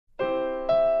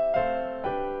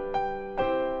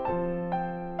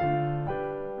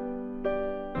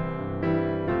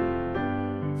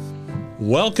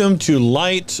Welcome to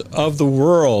Light of the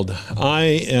World. I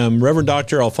am Reverend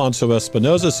Dr. Alfonso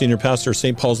Espinoza, Senior Pastor of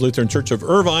St. Paul's Lutheran Church of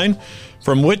Irvine,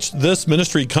 from which this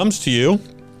ministry comes to you.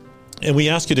 And we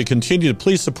ask you to continue to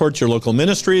please support your local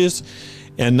ministries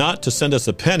and not to send us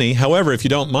a penny. However, if you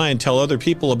don't mind, tell other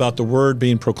people about the word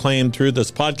being proclaimed through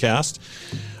this podcast.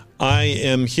 I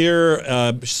am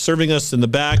here serving us in the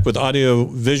back with audio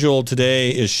visual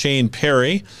today is Shane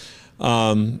Perry.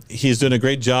 He's doing a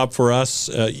great job for us.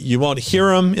 You won't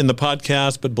hear him in the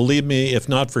podcast, but believe me, if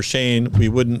not for Shane, we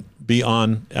wouldn't be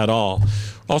on at all.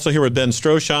 Also here with Ben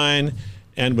Stroshine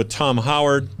and with Tom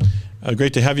Howard.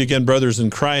 Great to have you again, brothers in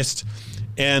Christ.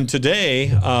 And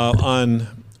today on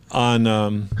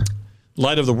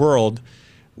Light of the World,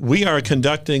 we are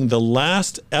conducting the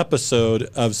last episode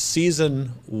of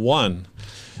Season 1.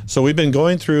 So we've been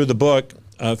going through the book,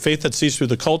 Faith That Sees Through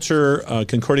the Culture,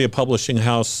 Concordia Publishing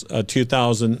House,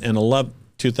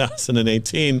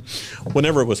 2018,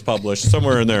 whenever it was published,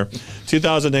 somewhere in there,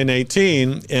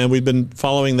 2018. And we've been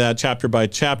following that chapter by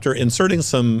chapter, inserting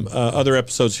some other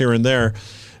episodes here and there.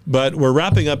 But we're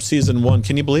wrapping up Season 1.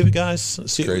 Can you believe it, guys?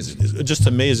 Crazy. Just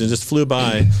amazing. Just flew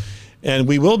by. And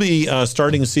we will be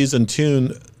starting Season 2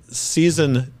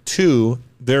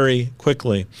 very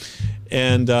quickly.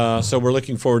 And so we're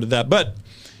looking forward to that. But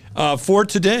for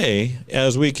today,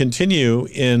 as we continue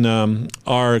in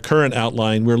our current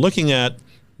outline, we're looking at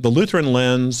the Lutheran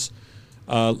lens,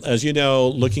 as you know,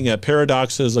 looking at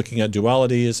paradoxes, looking at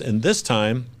dualities, and this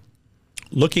time,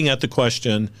 looking at the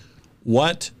question,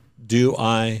 what do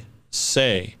I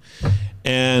say?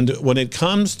 And when it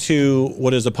comes to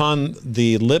what is upon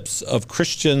the lips of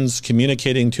Christians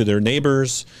communicating to their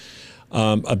neighbors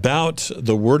about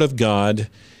the Word of God,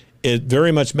 it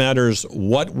very much matters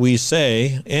what we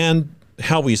say and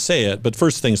how we say it. But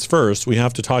first things first, we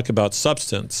have to talk about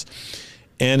substance.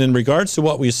 And in regards to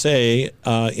what we say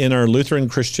in our Lutheran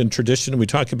Christian tradition, we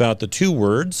talk about the two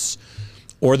words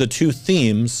or the two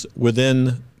themes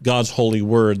within God's holy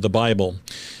word, the Bible.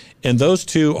 And those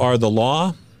two are the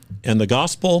law and the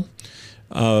gospel.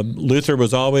 Luther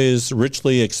was always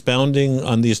richly expounding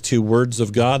on these two words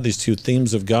of God, these two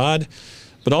themes of God.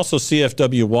 But also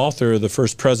C.F.W. Walther, the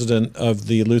first president of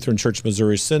the Lutheran Church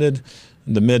Missouri Synod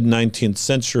in the mid-19th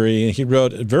century, he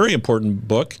wrote a very important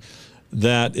book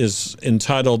that is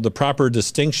entitled The Proper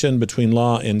Distinction Between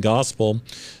Law and Gospel.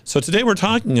 So today we're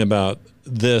talking about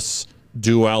this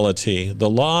duality, the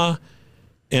law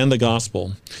and the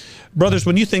gospel. Brothers,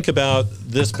 when you think about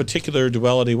this particular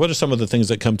duality, what are some of the things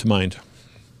that come to mind?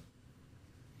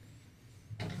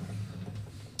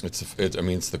 It's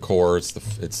the core. It's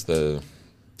the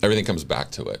everything comes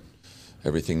back to it.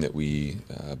 Everything that we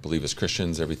believe as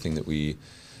Christians, everything that we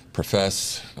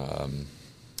profess,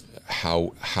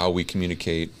 how we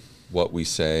communicate, what we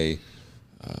say.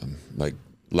 Like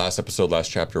last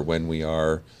chapter, when we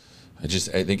are. I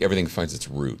think everything finds its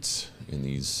roots in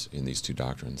these two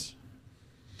doctrines.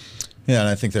 Yeah, and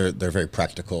I think they're very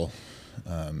practical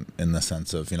in the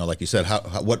sense of, like you said,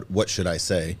 what should I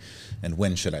say and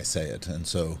when should I say it? And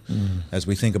so as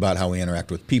we think about how we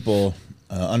interact with people,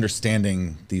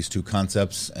 understanding these two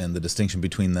concepts and the distinction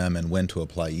between them and when to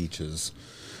apply each is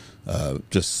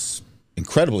just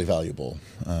incredibly valuable,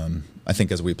 I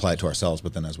think, as we apply it to ourselves,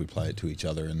 but then as we apply it to each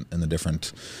other in the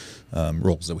different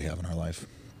roles that we have in our life.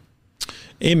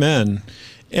 Amen.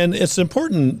 And it's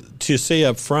important to say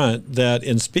up front that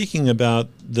in speaking about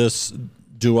this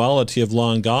duality of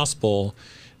law and gospel,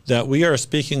 that we are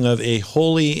speaking of a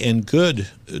holy and good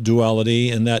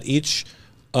duality, and that each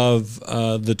of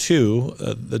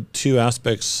the two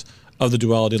aspects of the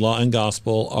duality, law and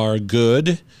gospel, are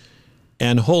good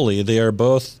and holy. They are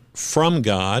both from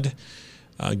God.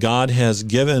 God has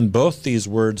given both these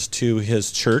words to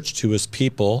his church, to his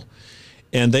people,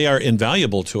 and they are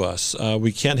invaluable to us.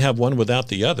 We can't have one without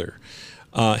the other.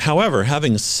 However,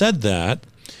 having said that,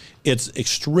 it's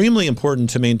extremely important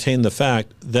to maintain the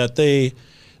fact that they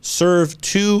serve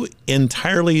two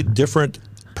entirely different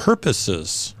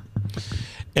purposes.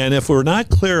 And if we're not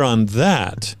clear on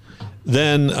that,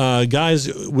 then,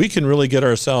 guys, we can really get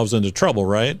ourselves into trouble,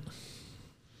 right?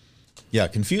 Yeah,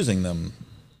 confusing them,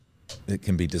 it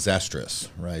can be disastrous,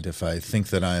 right? If I think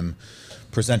that I'm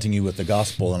presenting you with the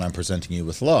gospel and I'm presenting you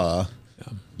with law,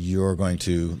 you're going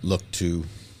to look to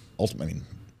ultimately,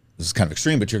 this is kind of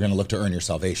extreme, but you're going to look to earn your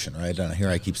salvation, right? And here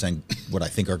I keep saying what I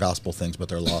think are gospel things, but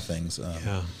they're law things.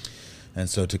 And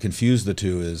so to confuse the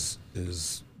two is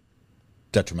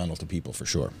detrimental to people for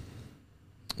sure.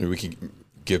 We can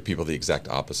give people the exact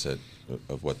opposite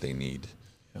of what they need.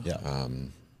 Yeah.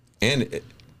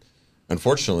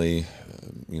 Unfortunately,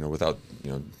 without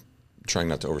trying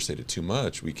not to overstate it too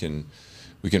much, we can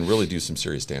really do some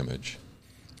serious damage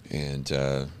and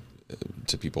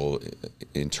to people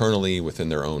internally within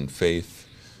their own faith,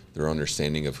 their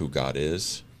understanding of who God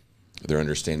is, their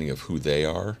understanding of who they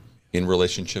are in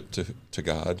relationship to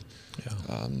God.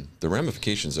 Yeah. The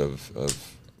ramifications of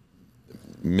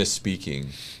misspeaking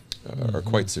are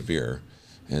quite severe.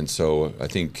 And so I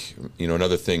think,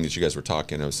 another thing as you guys were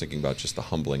talking, I was thinking about just the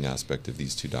humbling aspect of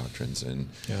these two doctrines and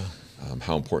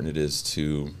how important it is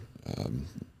to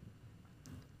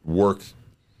work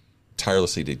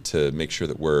tirelessly to make sure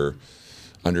that we're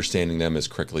understanding them as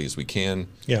correctly as we can,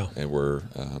 and we're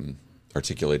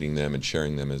articulating them and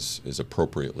sharing them as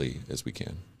appropriately as we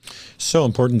can. So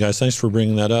important, guys. Thanks for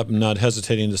bringing that up. I'm not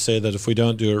hesitating to say that if we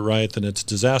don't do it right, then it's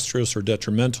disastrous or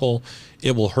detrimental.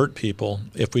 It will hurt people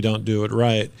if we don't do it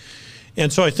right.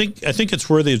 And so I think it's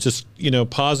worthy of just,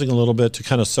 pausing a little bit to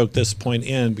kind of soak this point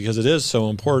in, because it is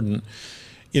so important.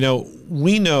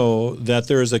 We know that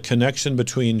there is a connection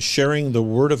between sharing the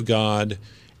Word of God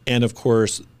and, of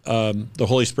course, the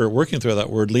Holy Spirit working through that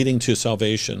Word, leading to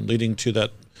salvation, leading to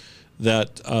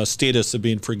that status of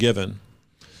being forgiven.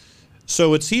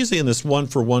 So it's easy in this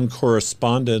one-for-one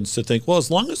correspondence to think, well,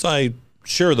 as long as I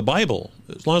share the Bible,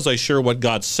 as long as I share what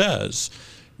God says,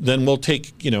 then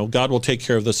God will take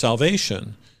care of the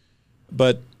salvation.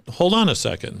 But hold on a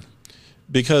second,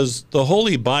 because the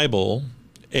Holy Bible,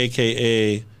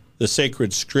 a.k.a. the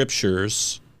sacred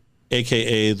scriptures,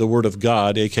 a.k.a. the Word of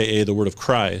God, a.k.a. the Word of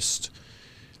Christ,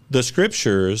 the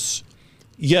scriptures,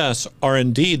 yes, are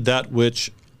indeed that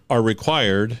which are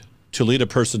required to lead a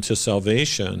person to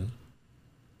salvation.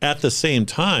 At the same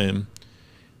time,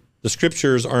 the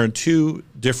scriptures are in two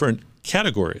different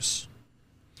categories.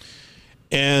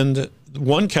 And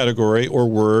one category, or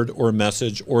word, or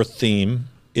message, or theme,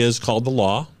 is called the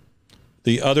law.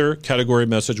 The other category,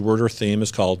 message, word, or theme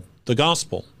is called the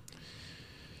gospel.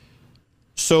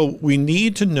 So we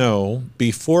need to know,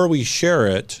 before we share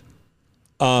it,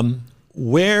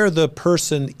 where the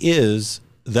person is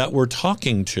that we're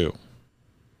talking to.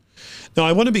 Now,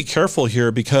 I want to be careful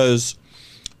here, because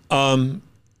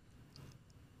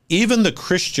even the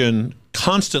Christian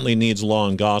constantly needs law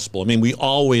and gospel. I mean, we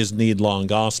always need law and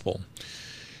gospel.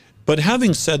 But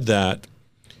having said that,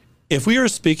 if we are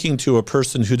speaking to a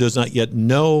person who does not yet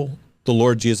know the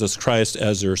Lord Jesus Christ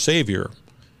as their Savior,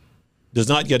 does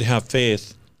not yet have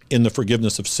faith in the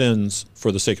forgiveness of sins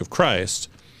for the sake of Christ,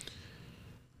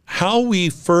 how we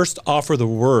first offer the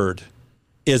Word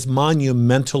is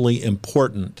monumentally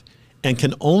important, and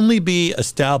can only be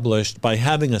established by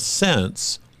having a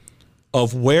sense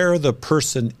of where the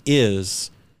person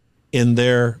is in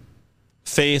their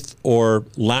faith or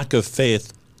lack of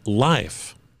faith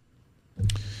life.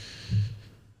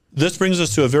 This brings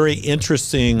us to a very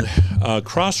interesting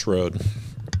crossroad,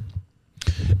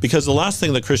 because the last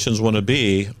thing that Christians want to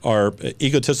be are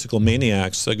egotistical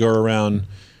maniacs that go around,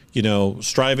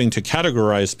 striving to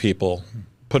categorize people,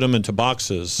 put them into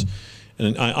boxes.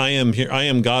 And I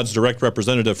am God's direct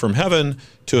representative from heaven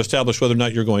to establish whether or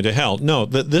not you're going to hell. No,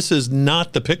 this is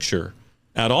not the picture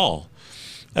at all.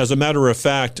 As a matter of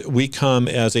fact, we come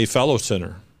as a fellow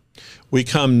sinner. We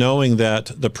come knowing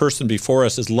that the person before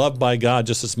us is loved by God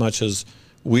just as much as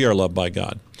we are loved by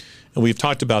God. And we've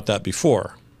talked about that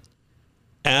before.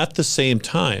 At the same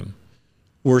time,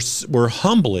 we're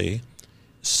humbly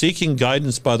seeking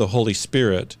guidance by the Holy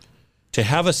Spirit to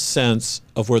have a sense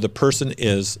of where the person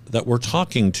is that we're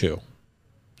talking to.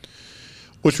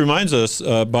 Which reminds us,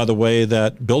 by the way,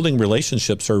 that building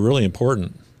relationships are really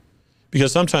important.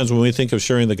 Because sometimes when we think of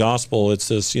sharing the gospel, it's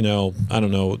this, knock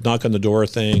on the door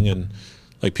thing, and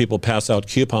like people pass out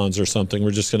coupons or something.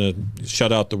 We're just going to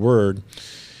shut out the word.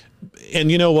 And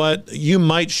you know what? You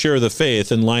might share the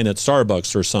faith in line at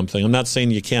Starbucks or something. I'm not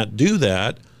saying you can't do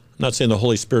that. I'm not saying the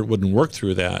Holy Spirit wouldn't work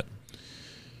through that.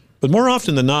 But more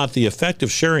often than not, the effect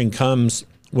of sharing comes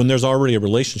when there's already a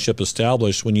relationship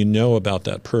established, when you know about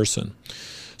that person.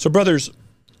 So, brothers,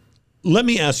 let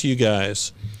me ask you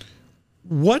guys,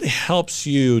 what helps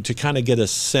you to kind of get a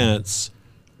sense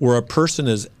where a person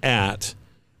is at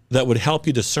that would help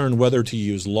you discern whether to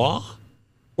use law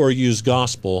or use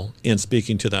gospel in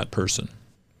speaking to that person?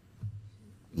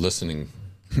 Listening.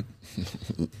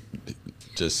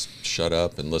 Just shut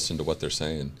up and listen to what they're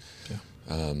saying.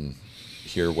 Yeah.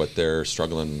 Hear what they're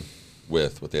struggling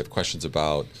with, what they have questions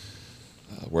about,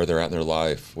 where they're at in their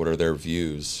life, what are their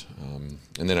views.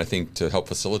 And then I think to help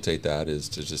facilitate that is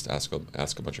to just ask a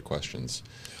bunch of questions.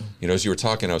 As you were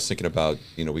talking, I was thinking about,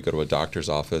 we go to a doctor's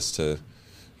office to,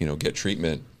 get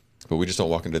treatment, but we just don't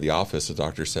walk into the office. The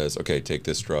doctor says, okay, take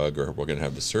this drug, or we're going to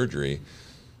have the surgery.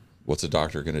 What's a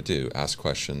doctor going to do? Ask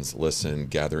questions, listen,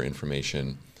 gather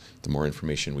information. The more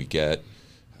information we get,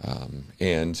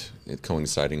 and it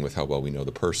coinciding with how well we know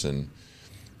the person,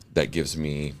 that gives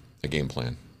me a game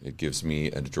plan. It gives me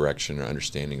a direction or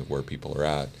understanding of where people are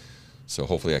at. So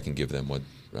hopefully I can give them what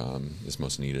is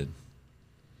most needed.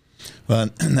 Well,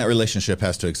 and that relationship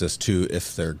has to exist too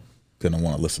if they're going to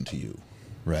want to listen to you,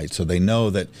 right? So they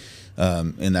know that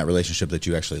in that relationship that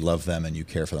you actually love them and you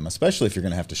care for them, especially if you're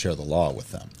going to have to share the law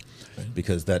with them, right?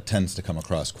 Because that tends to come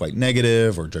across quite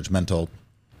negative or judgmental.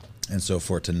 And so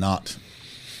for it to not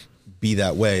be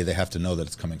that way, they have to know that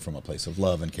it's coming from a place of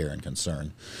love and care and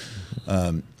concern.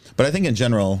 But I think in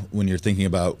general, when you're thinking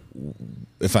about,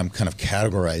 if I'm kind of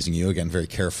categorizing you, again, very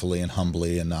carefully and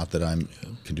humbly, and not that I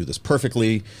can do this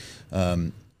perfectly,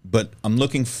 but I'm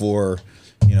looking for,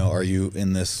 are you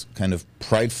in this kind of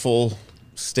prideful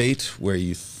state where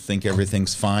you think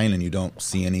everything's fine and you don't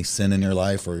see any sin in your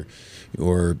life, or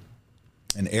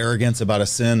an arrogance about a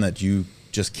sin that you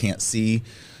just can't see,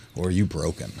 or are you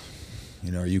broken?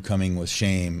 Are you coming with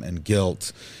shame and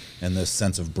guilt and this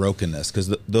sense of brokenness?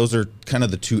 Because those are kind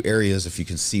of the two areas. If you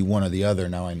can see one or the other,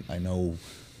 now I know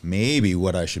maybe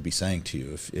what I should be saying to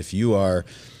you. If you are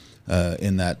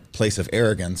in that place of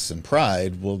arrogance and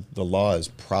pride, well, the law is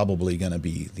probably going to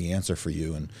be the answer for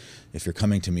you. And if you're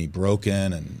coming to me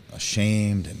broken and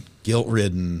ashamed and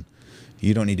guilt-ridden,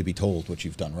 you don't need to be told what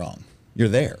you've done wrong. You're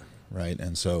there. Right,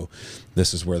 and so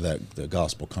this is where the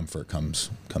gospel comfort comes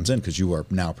in, because you are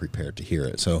now prepared to hear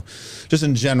it. So, just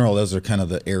in general, those are kind of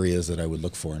the areas that I would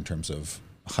look for in terms of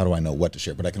how do I know what to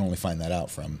share. But I can only find that out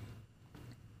from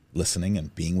listening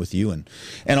and being with you, and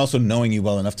also knowing you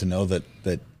well enough to know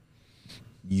that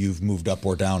you've moved up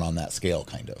or down on that scale,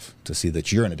 kind of, to see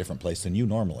that you're in a different place than you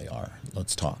normally are.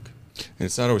 Let's talk. And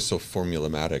it's not always so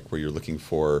formulaic where you're looking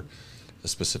for a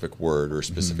specific word or a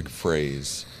specific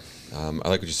phrase. I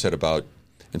like what you said about,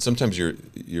 and sometimes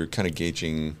you're kind of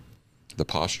gauging the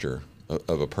posture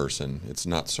of a person. It's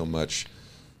not so much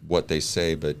what they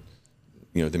say, but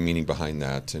the meaning behind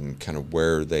that and kind of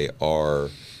where they are.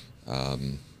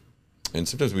 And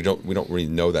sometimes we don't really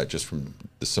know that just from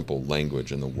the simple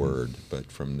language and the word,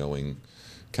 but from knowing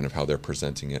kind of how they're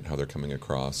presenting it, how they're coming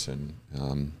across, and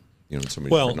in so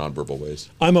many different nonverbal ways.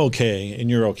 I'm okay, and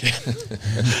you're okay.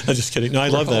 I'm just kidding. No, I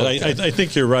love that. I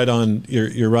think you're right on.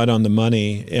 You're right on the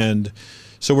money, and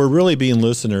so we're really being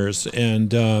listeners,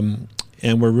 and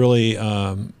we're really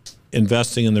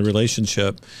investing in the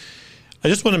relationship. I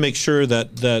just want to make sure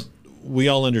that we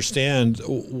all understand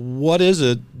what is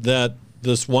it that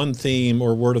this one theme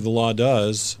or word of the law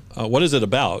does. What is it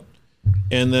about?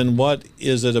 And then what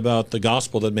is it about the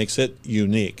gospel that makes it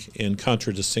unique in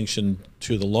contradistinction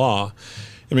to the law?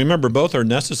 And remember, both are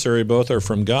necessary, both are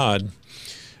from God.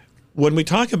 When we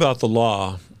talk about the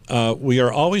law, we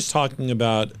are always talking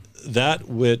about that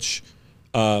which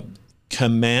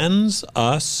commands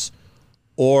us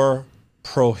or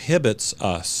prohibits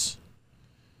us,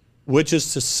 which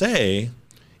is to say,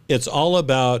 it's all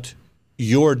about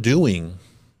your doing.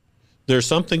 There's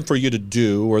something for you to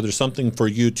do, or there's something for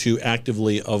you to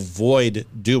actively avoid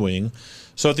doing.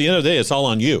 So at the end of the day, it's all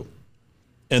on you.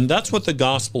 And that's what the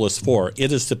gospel is for.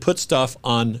 It is to put stuff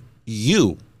on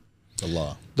you. The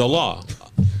law. The law.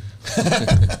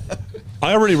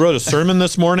 I already wrote a sermon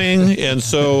this morning, and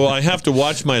so I have to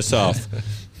watch myself.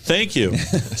 Thank you.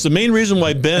 It's the main reason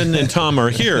why Ben and Tom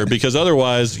are here, because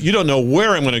otherwise you don't know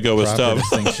where I'm going to go with stuff.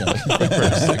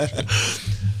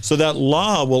 So that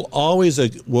law will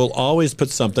always put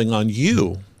something on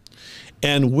you.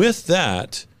 And with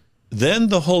that, then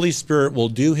the Holy Spirit will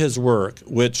do his work,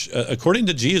 which according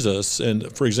to Jesus,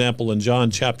 and for example, in John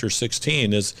chapter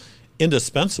 16, is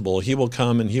indispensable. He will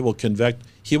come and he will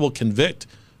convict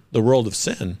the world of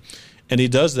sin. And he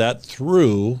does that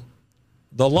through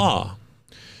the law.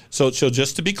 So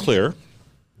just to be clear,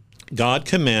 God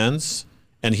commands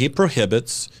and he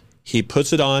prohibits, he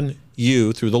puts it on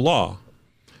you through the law.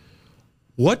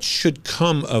 What should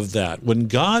come of that? When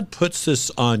God puts this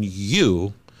on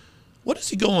you, what is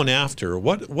he going after?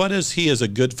 What is he as a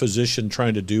good physician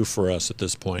trying to do for us at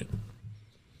this point?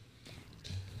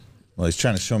 Well, he's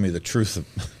trying to show me the truth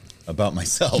about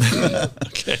myself.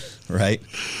 Okay. Right?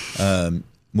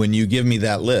 When you give me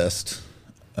that list,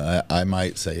 I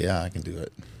might say, yeah, I can do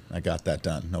it. I got that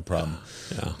done. No problem.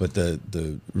 Yeah. But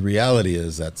the reality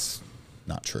is that's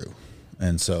not true.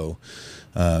 And so,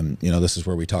 this is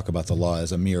where we talk about the law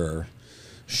as a mirror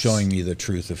showing me the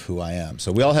truth of who I am.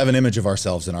 So we all have an image of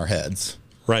ourselves in our heads.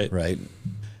 Right. Right.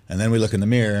 And then we look in the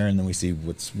mirror and then we see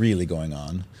what's really going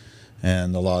on.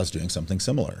 And the law is doing something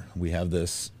similar. We have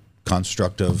this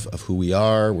construct of who we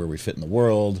are, where we fit in the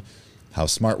world, how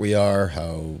smart we are,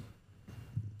 how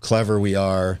clever we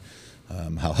are,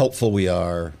 how helpful we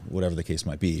are, whatever the case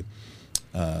might be.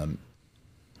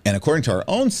 And according to our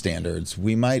own standards,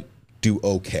 we might do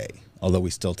okay, although we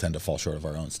still tend to fall short of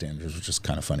our own standards, which is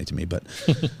kind of funny to me. But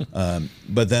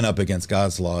then up against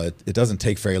God's law, it doesn't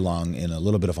take very long in a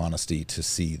little bit of honesty to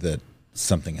see that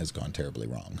something has gone terribly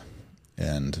wrong.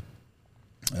 And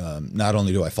not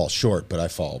only do I fall short, but I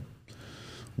fall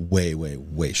way, way,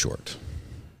 way short.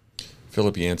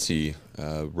 Philip Yancey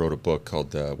wrote a book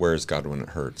called Where is God When It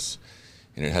Hurts?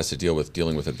 And it has to deal with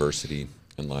dealing with adversity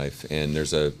in life. And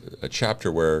there's a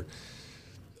chapter where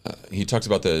he talks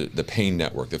about the pain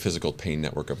network, the physical pain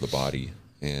network of the body.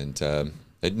 And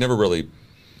I'd never really,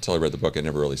 until I read the book, I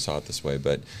never really saw it this way.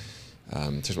 But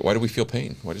why do we feel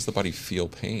pain? Why does the body feel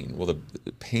pain? Well,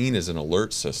 the pain is an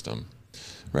alert system,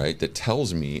 right, that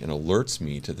tells me and alerts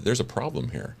me that there's a problem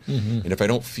here. Mm-hmm. And if I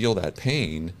don't feel that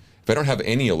pain, if I don't have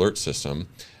any alert system,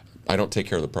 I don't take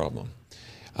care of the problem.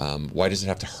 Why does it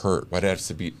have to hurt? Why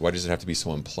does it have to be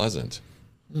so unpleasant?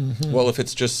 Mm-hmm. Well, if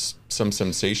it's just some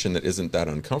sensation that isn't that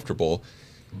uncomfortable,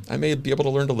 I may be able to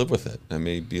learn to live with it. I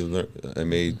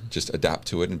may just adapt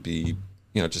to it and be,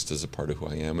 just as a part of who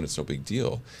I am, and it's no big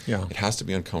deal. Yeah. It has to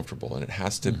be uncomfortable, and it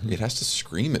has to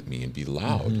scream at me and be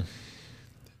loud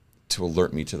to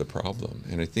alert me to the problem.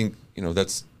 And I think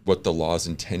that's what the law's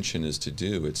intention is to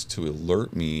do. It's to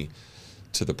alert me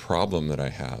to the problem that I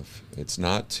have.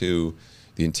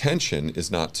 The intention is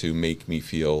not to make me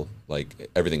feel like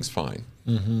everything's fine,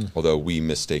 although we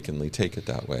mistakenly take it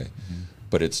that way. Mm-hmm.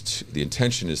 But the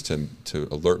intention is to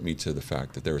alert me to the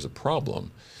fact that there is a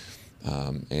problem.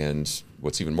 And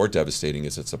what's even more devastating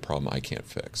is it's a problem I can't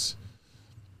fix.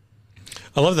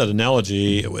 I love that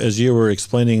analogy. As you were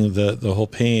explaining the whole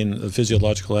pain, the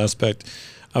physiological aspect,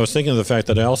 I was thinking of the fact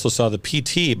that I also saw my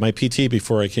PT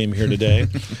before I came here today,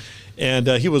 and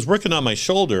he was working on my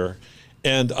shoulder,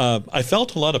 and I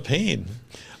felt a lot of pain.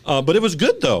 But it was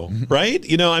good though, right?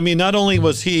 Not only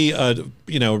was he,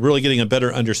 really getting a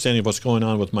better understanding of what's going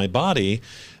on with my body,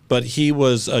 but he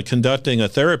was conducting a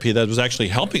therapy that was actually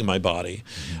helping my body.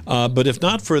 But if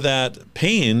not for that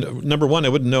pain, number one, I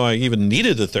wouldn't know I even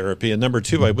needed the therapy, and number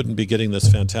two, I wouldn't be getting this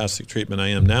fantastic treatment I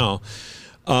am now.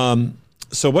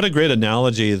 So what a great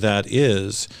analogy that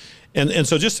is. And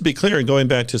so just to be clear, and going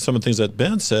back to some of the things that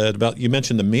Ben said about, you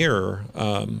mentioned the mirror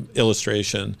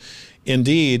illustration.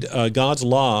 Indeed, God's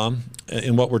law,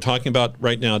 and what we're talking about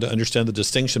right now to understand the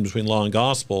distinction between law and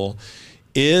gospel,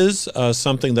 is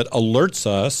something that alerts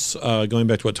us, going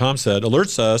back to what Tom said,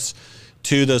 alerts us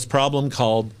to this problem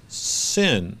called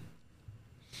sin.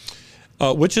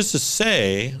 Which is to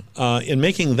say, in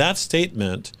making that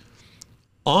statement,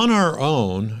 on our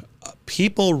own,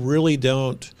 people really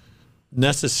don't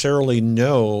necessarily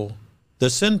know the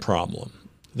sin problem.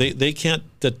 We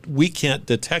can't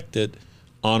detect it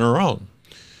on our own.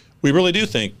 We really do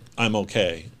think I'm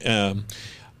okay.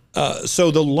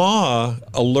 So the law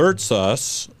alerts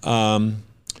us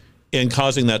in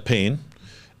causing that pain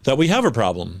that we have a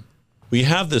problem. We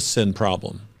have this sin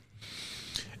problem.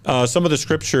 Some of the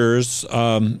scriptures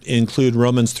include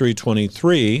Romans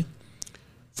 3:23,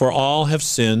 for all have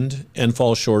sinned and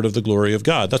fall short of the glory of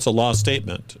God. That's a law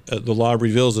statement. The law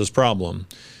reveals this problem.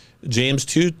 James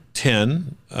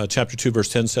 2:10, chapter 2, verse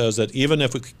 10 says that even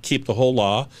if we keep the whole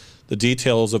law, the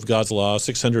details of God's law,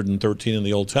 613 in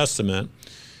the Old Testament,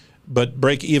 but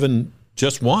break even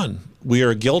just one, we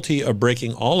are guilty of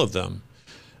breaking all of them.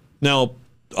 Now,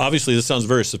 obviously, this sounds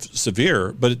very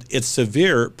severe, but it's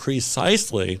severe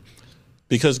precisely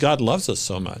because God loves us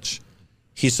so much.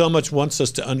 He so much wants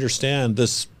us to understand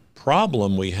this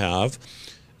problem we have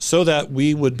so that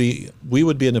we would be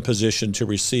in a position to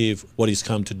receive what he's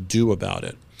come to do about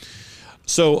it.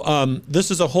 So this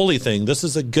is a holy thing. This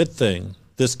is a good thing,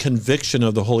 this conviction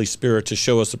of the Holy Spirit to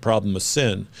show us the problem of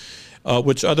sin,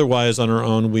 which otherwise on our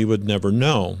own we would never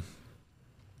know.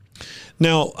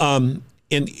 Now,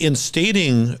 in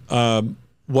stating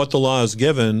what the law is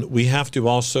given, we have to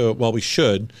also, we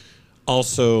should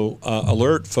also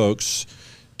alert folks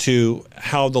to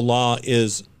how the law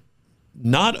is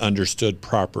not understood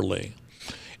properly.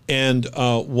 And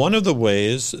one of the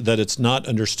ways that it's not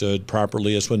understood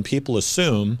properly is when people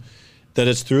assume that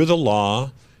it's through the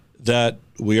law that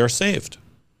we are saved.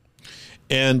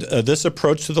 And this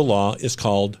approach to the law is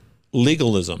called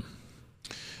legalism.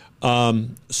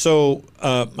 So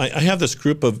I have this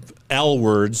group of L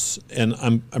words, and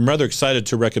I'm rather excited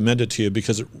to recommend it to you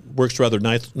because it works rather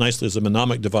nicely as a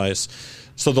mnemonic device.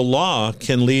 So the law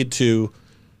can lead to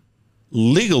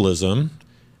legalism,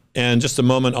 and just a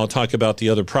moment I'll talk about the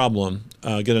other problem,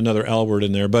 get another L word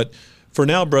in there. But for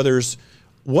now, brothers,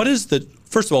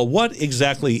 first of all, what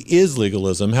exactly is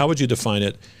legalism? How would you define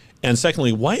it? And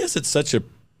secondly, why is it such a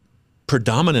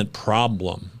predominant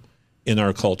problem in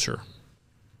our culture?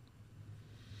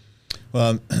 Well,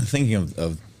 I'm thinking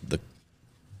of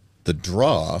the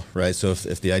draw, right? So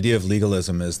if the idea of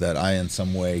legalism is that I in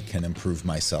some way can improve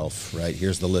myself, right?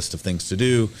 Here's the list of things to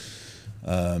do.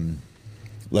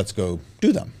 Let's go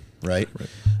do them, right?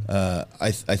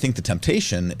 I think the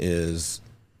temptation is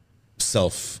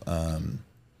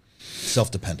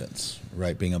self-dependence,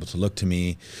 right? Being able to look to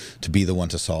me to be the one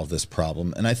to solve this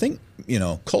problem. And I think,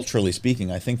 culturally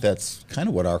speaking, I think that's kind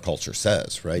of what our culture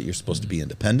says, right? You're supposed to be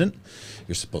independent.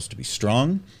 You're supposed to be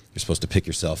strong. You're supposed to pick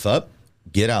yourself up,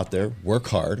 get out there, work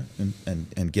hard,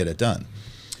 and get it done.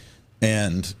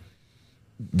 And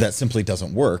that simply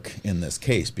doesn't work in this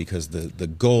case because the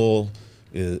goal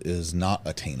is not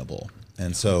attainable.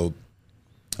 And so,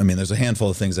 there's a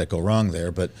handful of things that go wrong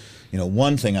there, but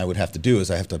one thing I would have to do is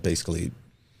I have to basically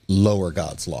lower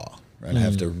God's law, right? I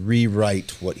have to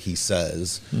rewrite what he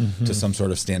says to some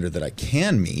sort of standard that I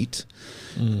can meet,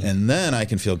 and then I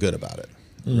can feel good about it,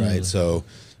 right? So,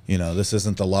 this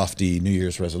isn't the lofty New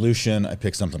Year's resolution. I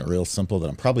pick something real simple that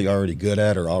I'm probably already good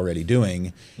at or already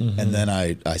doing, and then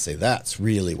I say that's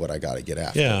really what I got to get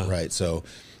after, right? So,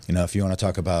 if you want to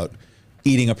talk about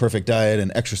eating a perfect diet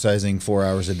and exercising 4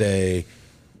 hours a day,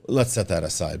 let's set that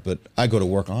aside. But I go to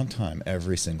work on time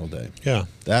every single day. Yeah.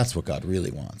 That's what God really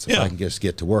wants. If I can just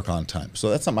get to work on time. So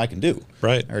that's something I can do.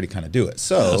 Right. I already kind of do it.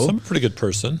 So I'm a pretty good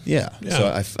person. Yeah.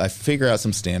 So I figure out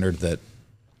some standard that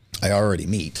I already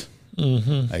meet.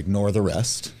 I ignore the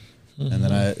rest. And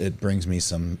then it brings me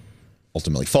some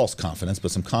ultimately false confidence,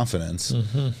 but some confidence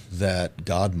that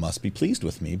God must be pleased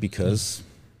with me because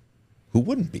who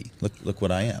wouldn't be? Look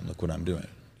what I am. Look what I'm doing.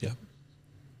 Yeah.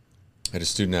 I had a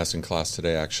student ask in class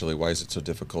today, actually, why is it so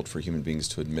difficult for human beings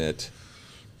to admit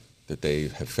that they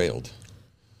have failed?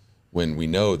 When we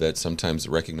know that sometimes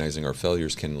recognizing our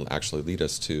failures can actually lead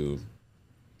us to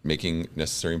making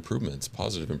necessary improvements,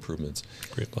 positive improvements.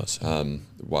 Great lesson.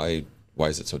 Why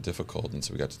is it so difficult? And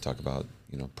so we got to talk about,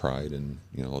 pride and,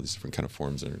 all these different kind of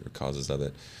forms and causes of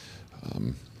it.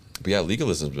 But yeah,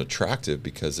 legalism is attractive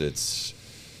because it's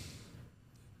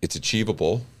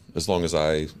achievable as long as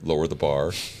I lower the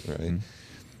bar, right?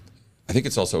 I think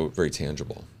it's also very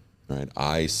tangible, right?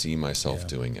 I see myself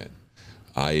doing it.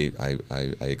 I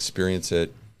experience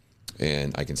it,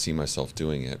 and I can see myself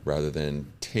doing it rather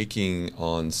than taking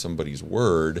on somebody's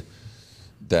word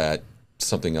that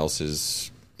something else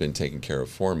has been taken care of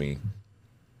for me.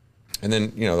 And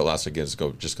then, the last again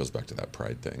just goes back to that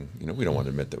pride thing. We don't want to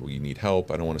admit that we need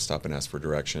help. I don't want to stop and ask for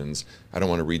directions. I don't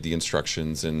want to read the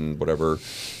instructions in whatever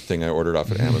thing I ordered off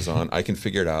at Amazon. I can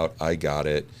figure it out. I got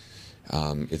it.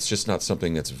 It's just not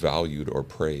something that's valued or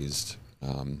praised.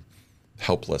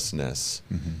 Helplessness.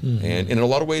 And in a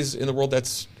lot of ways in the world,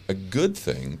 that's a good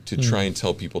thing to try and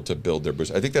tell people to build their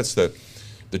business. I think that's the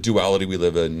duality we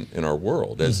live in our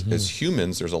world. As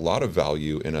humans, there's a lot of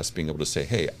value in us being able to say,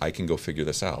 hey, I can go figure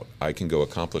this out. I can go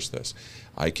accomplish this.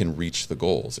 I can reach the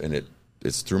goals. And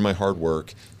it's through my hard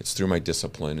work, it's through my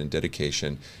discipline and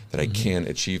dedication that I can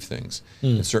achieve things.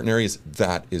 In certain areas,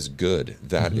 that is good.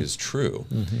 That is true.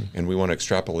 And we want to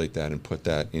extrapolate that and put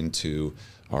that into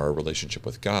our relationship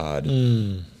with God.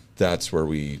 That's where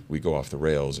we go off the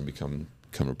rails and become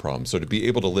a problem. So to be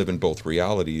able to live in both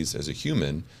realities as a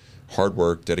human, hard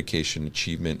work, dedication,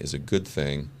 achievement is a good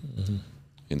thing.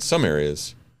 In some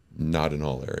areas, not in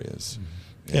all areas.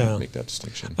 And make that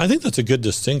distinction. I think that's a good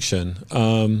distinction.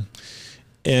 And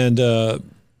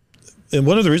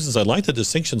one of the reasons I like the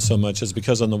distinction so much is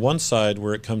because on the one side,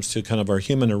 where it comes to kind of our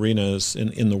human arenas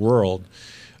in the world,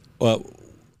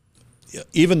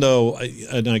 even though,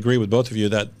 and I agree with both of you,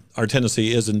 that our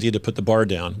tendency is indeed to put the bar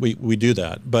down. We do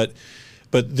that. But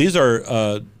these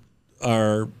are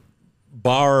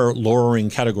bar lowering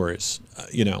categories,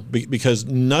 because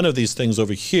none of these things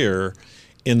over here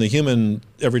in the human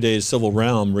everyday civil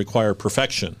realm require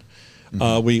perfection.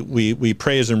 We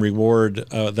praise and reward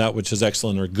that which is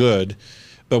excellent or good,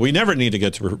 but we never need to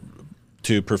get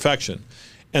to perfection.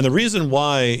 And the reason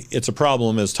why it's a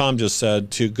problem, as Tom just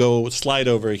said, to go slide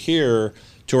over here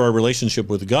to our relationship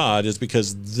with God is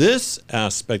because this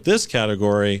aspect, this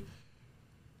category,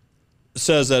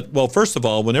 says that, well, first of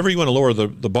all, whenever you want to lower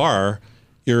the bar,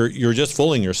 you're just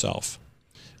fooling yourself,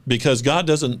 because God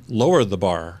doesn't lower the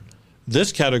bar.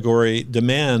 This category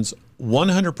demands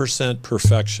 100%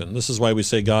 perfection. This is why we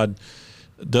say God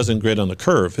doesn't grade on the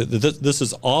curve. This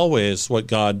is always what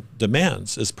God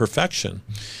demands, is perfection.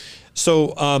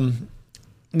 So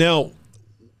now,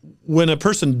 when a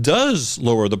person does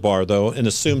lower the bar, though, and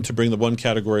assume to bring the one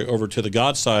category over to the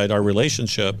God side, our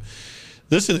relationship,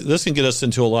 this can get us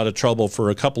into a lot of trouble for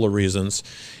a couple of reasons.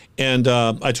 And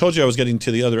I told you I was getting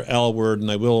to the other L word, and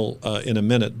I will in a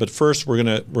minute. But first, we're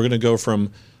gonna go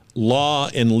from law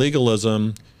and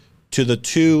legalism to the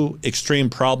two extreme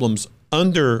problems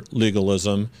under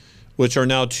legalism, which are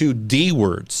now two D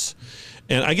words.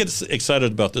 And I get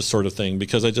excited about this sort of thing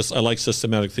because I like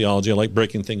systematic theology. I like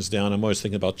breaking things down. I'm always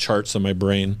thinking about charts in my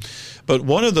brain. But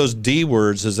one of those D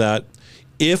words is that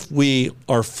if we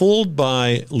are fooled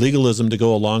by legalism to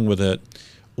go along with it,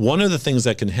 one of the things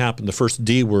that can happen, the first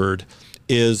D word,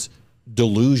 is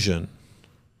delusion,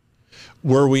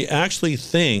 where we actually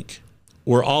think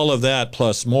we're all of that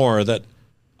plus more, that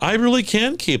I really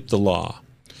can keep the law.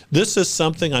 This is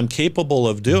something I'm capable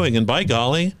of doing, and by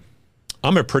golly,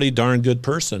 I'm a pretty darn good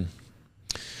person.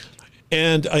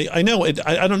 And I know,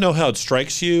 I don't know how it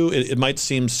strikes you. It might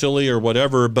seem silly or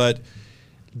whatever, but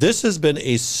this has been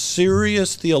a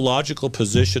serious theological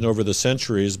position over the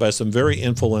centuries by some very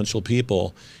influential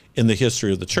people in the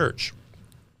history of the church.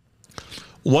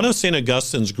 One of St.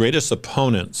 Augustine's greatest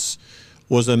opponents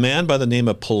was a man by the name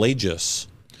of Pelagius.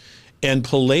 And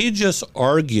Pelagius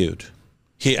argued,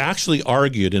 he actually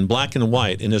argued in black and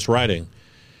white in his writing,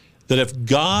 that if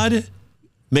God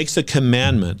makes a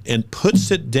commandment and puts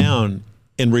it down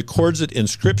and records it in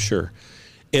Scripture,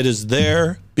 it is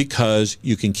there because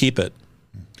you can keep it.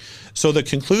 So the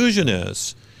conclusion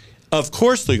is, of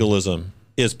course legalism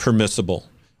is permissible,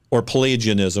 or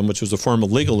Pelagianism, which was a form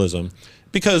of legalism,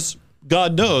 because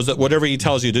God knows that whatever he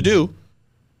tells you to do,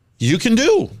 you can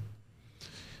do.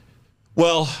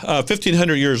 Well,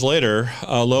 1,500 years later,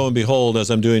 lo and behold,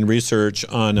 as I'm doing research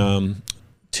on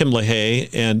Tim LaHaye,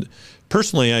 and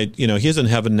personally, he's in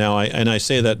heaven now, and I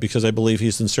say that because I believe he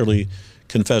sincerely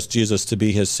confessed Jesus to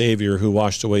be his Savior who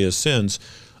washed away his sins.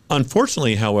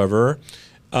 Unfortunately, however,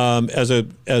 as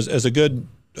a good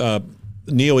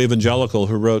neo-evangelical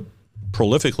who wrote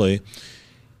prolifically,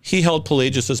 he held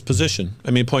Pelagius' position. I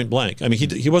mean, point blank. I mean,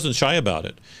 he wasn't shy about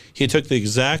it. He took the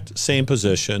exact same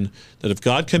position that if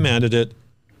God commanded it,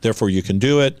 therefore you can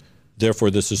do it, therefore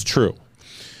this is true.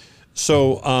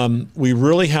 So we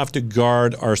really have to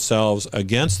guard ourselves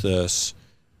against this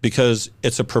because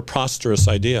it's a preposterous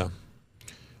idea.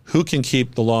 Who can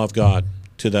keep the law of God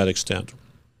to that extent?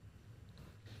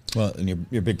 Well, and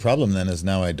your big problem then is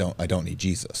now I don't need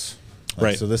Jesus.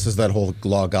 Right. So this is that whole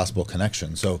law-gospel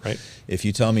connection. So right. If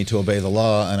you tell me to obey the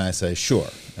law and I say, sure,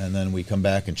 and then we come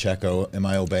back and check, am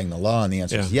I obeying the law? And the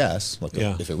answer is yes,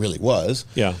 if it really was.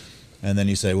 Yeah. And then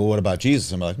you say, well, what about Jesus?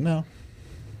 I'm like, no.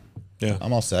 Yeah.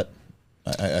 I'm all set.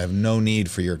 I have no need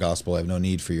for your gospel. I have no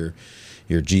need for your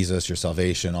Jesus, your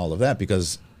salvation, all of that,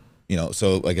 because,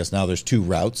 so I guess now there's two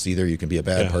routes. Either you can be a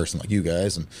bad person like you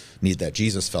guys and need that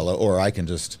Jesus fellow, or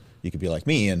you could be like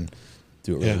me and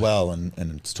do it really well, and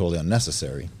it's totally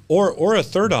unnecessary. Or a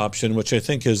third option, which I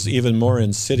think is even more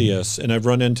insidious, and I've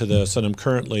run into this, and I'm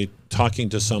currently talking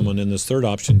to someone in this third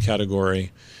option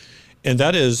category, and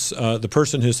that is the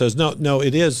person who says, no,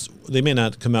 it is, they may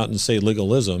not come out and say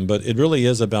legalism, but it really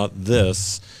is about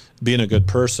this, being a good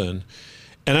person.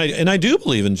 And I do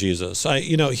believe in Jesus.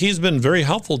 He's been very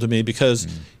helpful to me because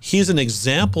he's an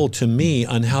example to me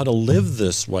on how to live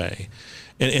this way.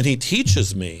 And he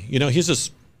teaches me. He's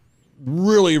this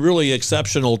really, really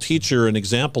exceptional teacher and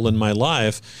example in my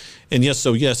life. And yes,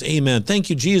 amen. Thank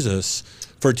you, Jesus,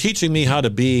 for teaching me how to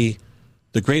be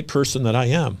the great person that I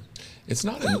am. It's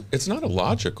not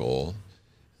illogical.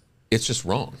 It's just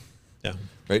wrong. Yeah.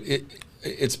 Right?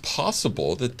 It's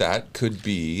possible that could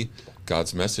be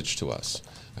God's message to us.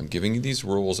 I'm giving you these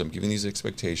rules, I'm giving these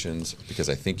expectations because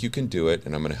I think you can do it,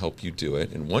 and I'm going to help you do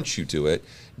it. And once you do it,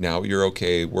 now you're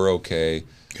okay, we're okay,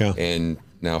 and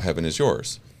now heaven is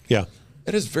yours. Yeah.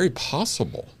 It is very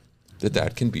possible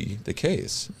that can be the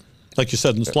case. Like you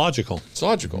said, it's logical. It's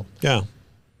logical. Yeah.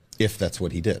 If that's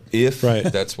what he did. If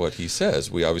that's what he says.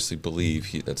 We obviously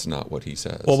believe that's not what he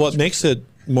says. Well, what makes it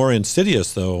more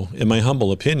insidious, though, in my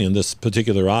humble opinion, this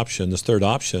particular option, this third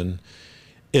option,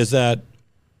 is that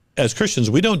as Christians,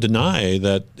 we don't deny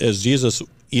that as Jesus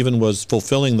even was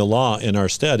fulfilling the law in our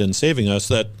stead and saving us,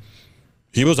 that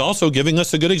he was also giving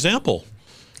us a good example.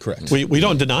 Correct. We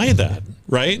don't deny that,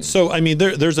 right? So, I mean,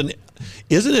 isn't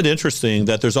it interesting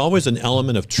that there's always an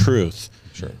element of truth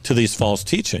to these false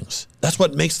teachings? That's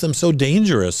what makes them so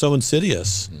dangerous, so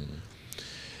insidious.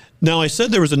 Now, I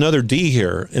said there was another D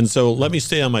here, and so let me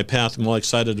stay on my path. I'm all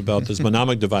excited about these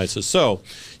mnemonic devices. So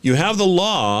you have the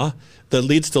law that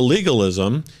leads to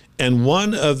legalism, and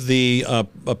one of the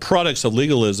products of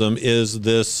legalism is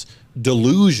this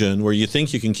delusion where you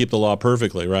think you can keep the law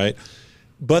perfectly, right?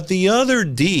 But the other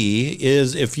D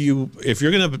is if you're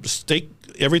going to stake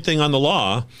everything on the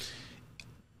law,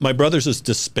 my brothers, is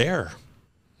despair.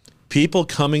 People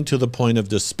coming to the point of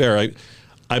despair.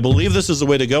 I believe this is the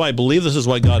way to go. I believe this is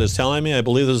what God is telling me. I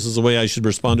believe this is the way I should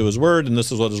respond to his word, and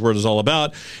this is what his word is all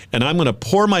about. And I'm going to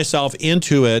pour myself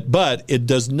into it, but it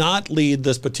does not lead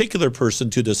this particular person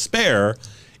to despair.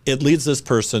 It leads this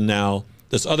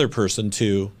other person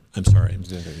to,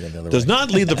 does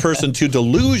not lead the person to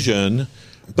delusion,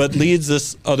 but leads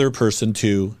this other person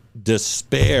to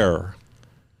despair.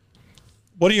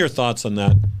 What are your thoughts on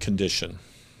that condition?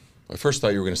 I first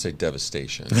thought you were going to say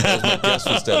devastation. That was my guess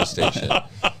was devastation. That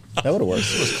would have worked.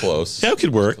 It was close. Yeah, it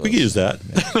could work. We could use that.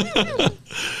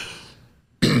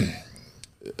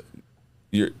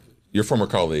 Your former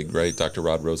colleague, right, Dr.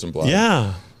 Rod Rosenblatt?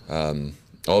 Yeah.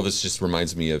 All this just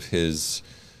reminds me of his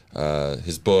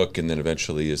book, and then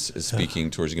eventually his speaking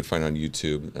tours you can find on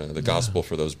YouTube, The Gospel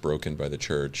for Those Broken by the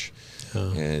Church.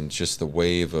 And just the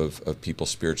wave of people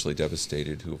spiritually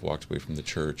devastated who have walked away from the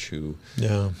church, who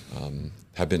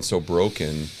have been so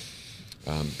broken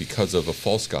because of a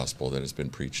false gospel that has been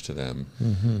preached to them.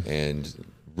 Mm-hmm. And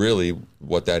really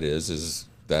what that is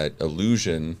that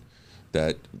illusion,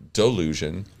 that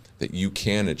delusion, that you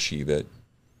can achieve it.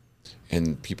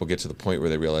 And people get to the point where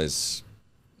they realize,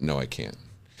 no, I can't.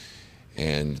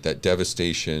 And that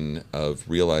devastation of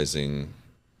realizing,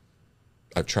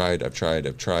 I've tried.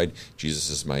 Jesus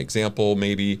is my example.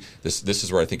 Maybe this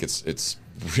is where I think it's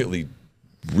really,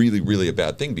 really, really a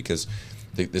bad thing, because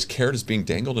this carrot is being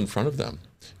dangled in front of them.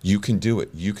 You can do it.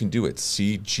 You can do it.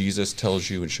 See, Jesus tells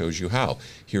you and shows you how.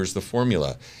 Here's the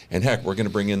formula. And heck, we're going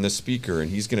to bring in this speaker, and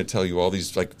he's going to tell you all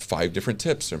these 5 different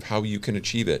tips of how you can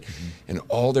achieve it. Mm-hmm. And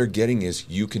all they're getting is,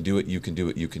 you can do it. You can do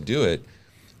it. You can do it.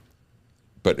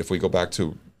 But if we go back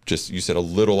to just, you said, a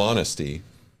little honesty,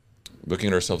 looking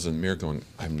at ourselves in the mirror going,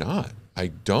 I'm not,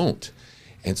 I don't.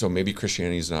 And so maybe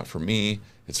Christianity is not for me,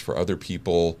 it's for other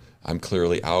people. I'm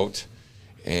clearly out,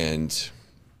 and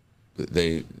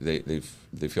they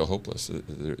feel hopeless.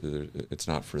 It's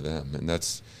not for them. And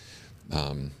that's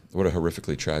what a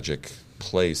horrifically tragic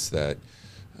place that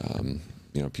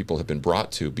people have been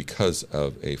brought to because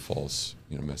of a false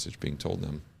message being told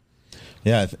them.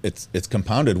 Yeah, it's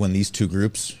compounded when these two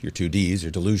groups, your two Ds,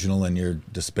 your delusional and your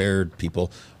despaired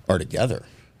people, are together,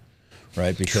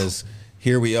 right? Because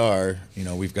here we are,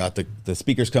 we've got the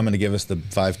speakers coming to give us the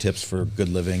 5 tips for good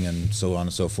living and so on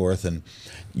and so forth, and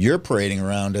you're parading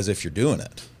around as if you're doing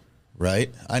it,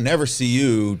 right? I never see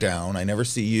you down. I never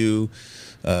see you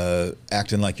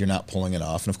acting like you're not pulling it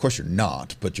off. And of course you're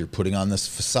not, but you're putting on this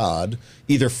facade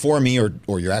either for me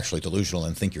or you're actually delusional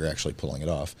and think you're actually pulling it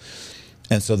off.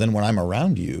 And so then when I'm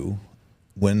around you,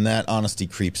 when that honesty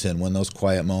creeps in, when those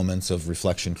quiet moments of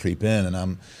reflection creep in, and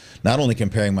I'm not only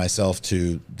comparing myself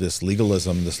to this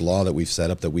legalism, this law that we've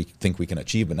set up that we think we can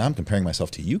achieve, but now I'm comparing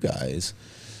myself to you guys,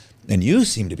 and you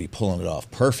seem to be pulling it off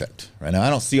perfect. Right now, I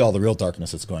don't see all the real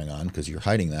darkness that's going on because you're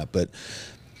hiding that, but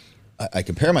I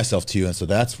compare myself to you, and so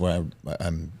that's where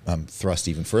I'm thrust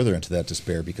even further into that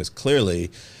despair, because clearly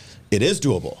it is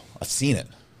doable. I've seen it.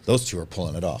 Those two are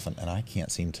pulling it off, and I can't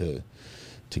seem to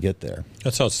get there.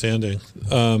 That's outstanding.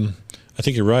 I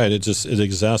think you're right. It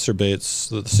exacerbates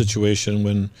the situation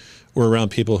when we're around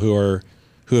people who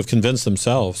have convinced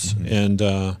themselves. Mm-hmm. And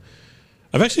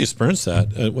I've actually experienced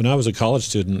that. When I was a college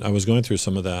student, I was going through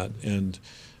some of that, and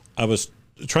I was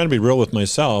trying to be real with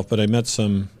myself, but I met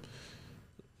some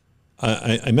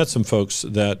folks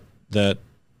that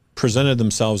presented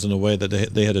themselves in a way that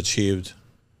they had achieved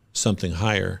something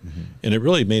higher. Mm-hmm. And it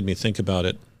really made me think about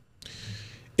it.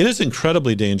 It is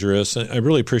incredibly dangerous. I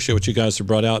really appreciate what you guys have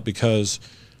brought out, because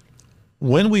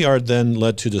when we are then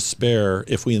led to despair,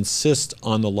 if we insist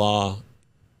on the law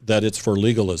that it's for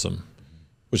legalism,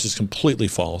 which is completely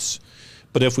false,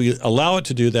 but if we allow it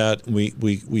to do that,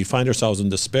 we find ourselves in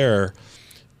despair,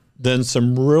 then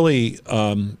some really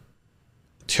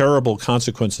terrible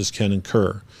consequences can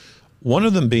occur. One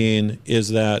of them being is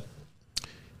that,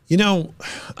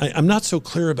 I'm not so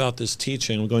clear about this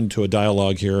teaching. I'm going into a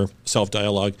dialogue here,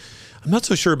 self-dialogue. I'm not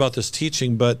so sure about this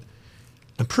teaching, but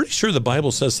I'm pretty sure the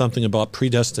Bible says something about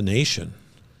predestination.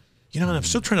 And I'm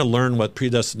still trying to learn what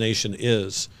predestination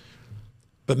is.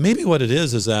 But maybe what it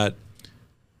is that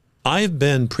I've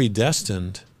been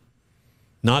predestined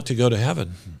not to go to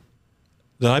heaven.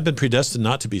 That I've been predestined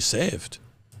not to be saved.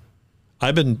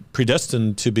 I've been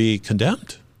predestined to be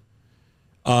condemned.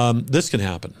 This can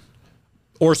happen.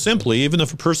 Or simply, even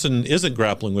if a person isn't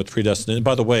grappling with predestination,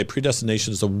 by the way,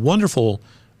 predestination is a wonderful,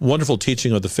 wonderful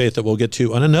teaching of the faith that we'll get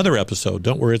to on another episode.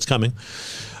 Don't worry, it's coming.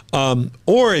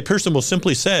 Or a person will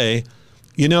simply say,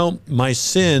 my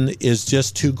sin is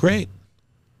just too great.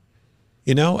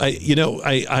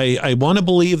 I want to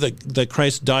believe that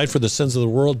Christ died for the sins of the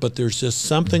world, but there's just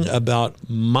something about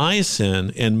my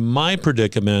sin and my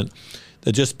predicament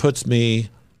that just puts me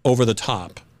over the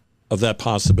top of that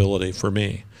possibility for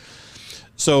me.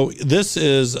 So this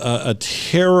is a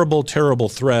terrible, terrible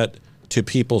threat to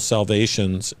people's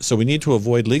salvations. So we need to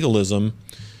avoid legalism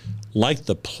like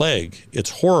the plague. It's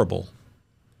horrible.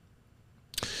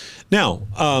 Now,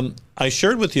 I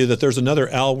shared with you that there's another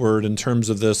L word in terms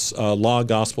of this law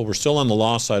gospel. We're still on the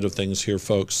law side of things here,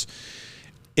 folks.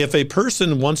 If a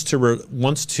person wants to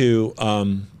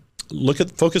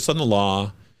focus on the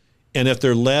law, and if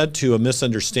they're led to a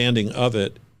misunderstanding of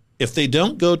it, if they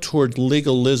don't go toward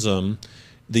legalism,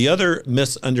 the other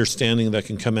misunderstanding that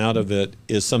can come out of it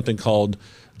is something called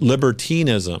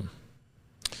libertinism.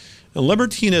 And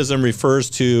libertinism refers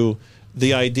to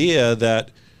the idea that,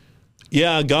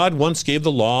 yeah, God once gave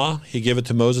the law. He gave it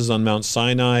to Moses on Mount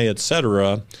Sinai,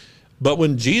 etc. But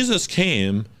when Jesus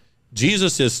came,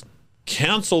 Jesus has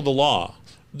canceled the law.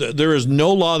 There is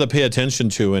no law to pay attention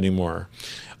to anymore.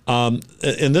 And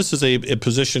this is a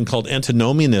position called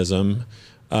antinomianism.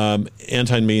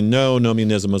 Anti mean no,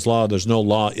 nomianism is law. There's no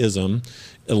lawism.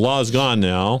 The law is gone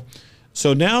now.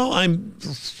 So now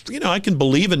I can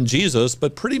believe in Jesus,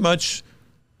 but pretty much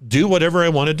do whatever I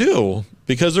want to do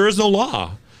because there is no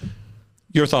law.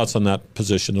 Your thoughts on that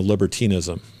position of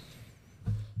libertinism?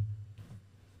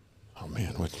 Oh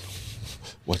man,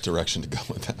 what direction to go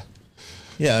with that?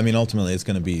 Yeah, I mean, ultimately it's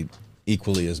going to be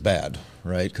equally as bad,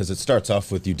 right? Because it starts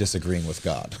off with you disagreeing with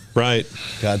God. Right.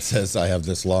 God says, I have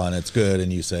this law and it's good,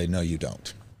 and you say, no, you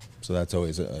don't. So that's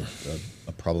always a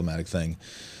problematic thing.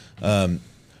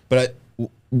 But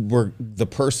the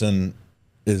person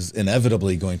is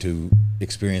inevitably going to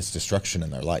experience destruction in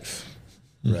their life,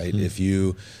 right? Mm-hmm. If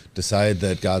you decide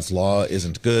that God's law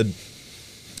isn't good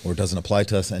or doesn't apply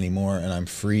to us anymore, and I'm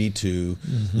free to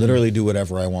literally do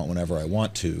whatever I want whenever I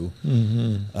want to,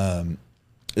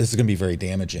 this is going to be very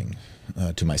damaging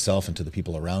to myself and to the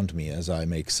people around me as I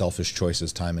make selfish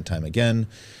choices time and time again,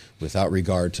 without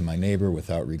regard to my neighbor,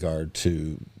 without regard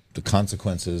to the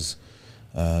consequences.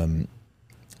 And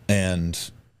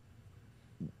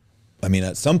I mean,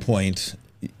 at some point,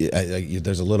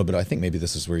 there's a little bit, I think maybe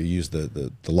this is where you use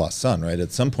the lost son, right?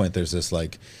 At some point, there's this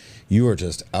like, you are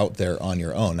just out there on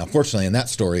your own. Now, fortunately, in that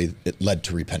story, it led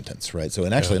to repentance, right? So,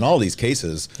 and actually, in all these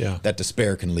cases, that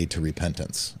despair can lead to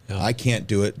repentance. Yeah. I can't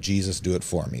do it. Jesus, do it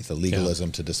for me. The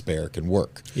legalism to despair can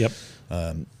work. Yep.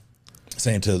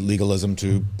 Saying to legalism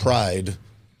to pride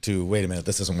to, wait a minute,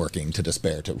 this isn't working, to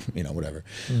despair to, whatever.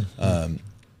 Mm-hmm.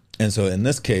 And so in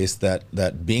this case,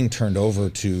 that being turned over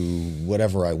to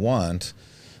whatever I want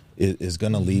is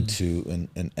going to lead to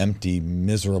an empty,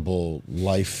 miserable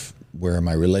life where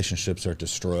my relationships are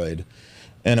destroyed.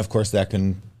 And of course, that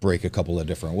can break a couple of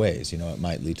different ways. It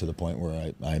might lead to the point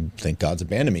where I think God's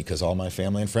abandoned me because all my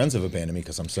family and friends have abandoned me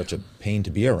because I'm such a pain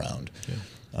to be around.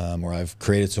 Yeah. Or I've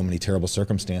created so many terrible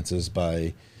circumstances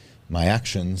by my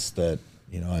actions that,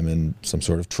 I'm in some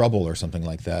sort of trouble or something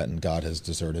like that, and God has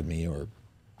deserted me, or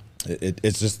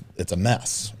it's a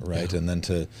mess, right? Yeah. And then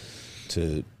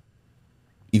to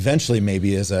eventually,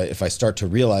 maybe if I start to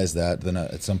realize that, then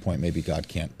at some point maybe God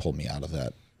can't pull me out of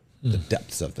that, the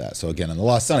depths of that. So again, in the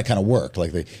lost son, it kind of worked.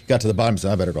 Like they got to the bottom, and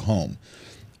said, I better go home.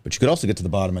 But you could also get to the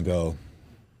bottom and go,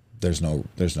 there's no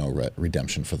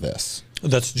redemption for this.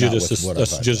 That's Judas.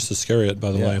 That's Judas Iscariot,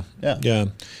 by the way. Yeah.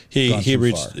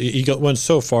 He went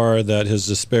so far that his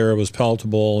despair was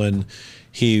palpable, and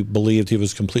he believed he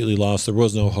was completely lost. There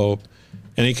was no hope,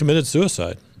 and he committed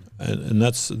suicide. And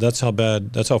that's how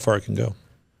bad. That's how far it can go.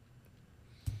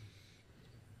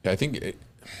 Yeah, I think it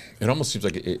almost seems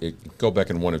like it go back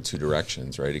in one of two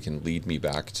directions, right? It can lead me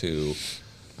back to,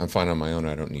 I'm fine on my own,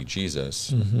 I don't need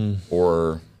Jesus,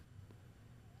 or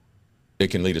it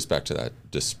can lead us back to that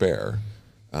despair.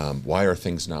 Why are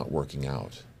things not working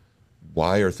out?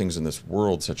 Why are things in this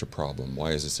world such a problem?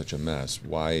 Why is it such a mess?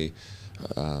 Why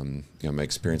am I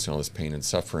experiencing all this pain and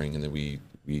suffering? And then we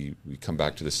come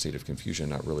back to this state of confusion,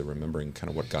 not really remembering kind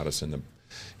of what got us in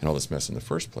all this mess in the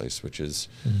first place, which is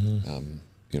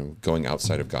going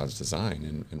outside of God's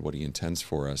design and what He intends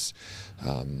for us.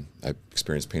 I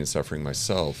experienced pain and suffering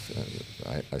myself.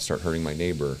 I start hurting my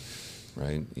neighbor,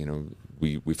 right?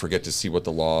 We forget to see what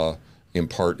the law in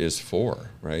part is for,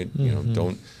 right?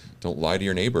 Don't lie to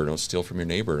your neighbor, don't steal from your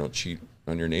neighbor, don't cheat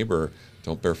on your neighbor,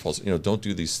 don't bear false, don't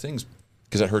do these things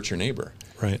because that hurts your neighbor,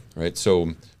 right?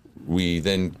 So we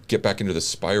then get back into the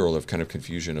spiral of kind of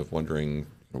confusion of wondering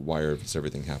why is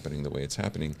everything happening the way it's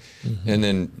happening. And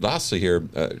then lastly here,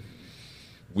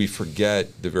 we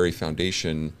forget the very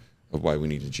foundation of why we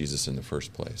needed Jesus in the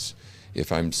first place.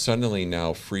 If I'm suddenly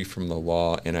now free from the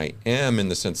law, and I am in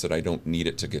the sense that I don't need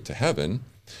it to get to heaven,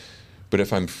 but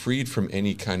if I'm freed from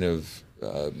any kind of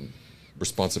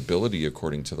responsibility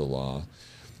according to the law,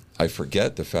 I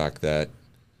forget the fact that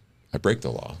I break the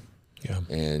law. Yeah.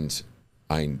 And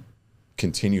I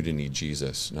continue to need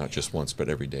Jesus, not just once, but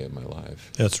every day of my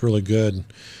life. That's really good.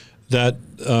 That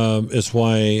is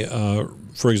why,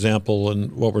 for example,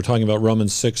 and what we're talking about,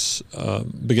 Romans 6,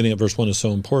 beginning at verse 1 is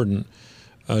so important.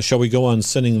 Shall we go on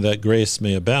sinning that grace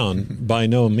may abound? By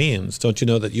no means. Don't you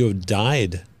know that you have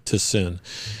died to sin?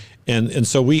 And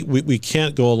so we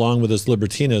can't go along with this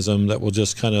libertinism that will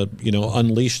just kind of,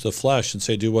 unleash the flesh and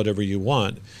say, do whatever you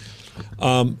want.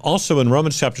 Also in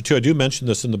Romans chapter 2, I do mention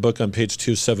this in the book on page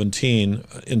 217,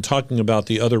 in talking about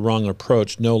the other wrong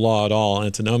approach, no law at all,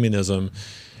 antinomianism,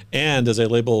 and as I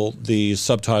label the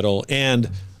subtitle, and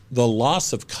the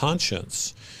loss of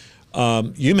conscience.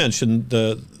 You mentioned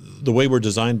the way we're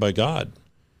designed by God.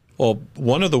 Well,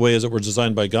 one of the ways that we're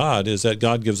designed by God is that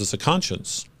God gives us a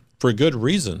conscience for a good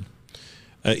reason.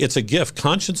 It's a gift.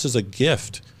 Conscience is a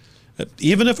gift.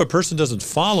 Even if a person doesn't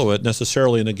follow it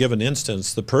necessarily in a given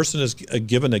instance, the person is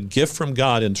given a gift from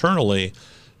God internally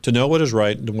to know what is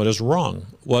right and what is wrong,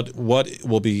 what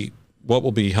will be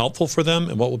helpful for them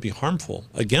and what will be harmful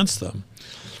against them.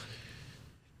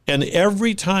 And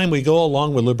every time we go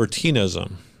along with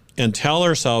libertinism and tell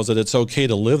ourselves that it's okay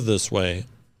to live this way,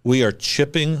 we are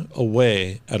chipping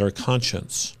away at our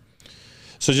conscience.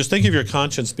 So just think of your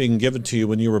conscience being given to you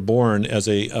when you were born as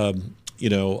a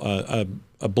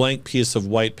blank piece of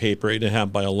white paper,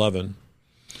 8.5 by 11.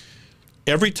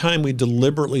 Every time we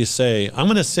deliberately say, I'm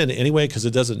going to sin anyway because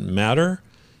it doesn't matter,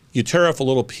 you tear off a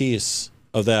little piece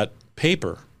of that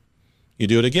paper. You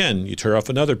do it again, you tear off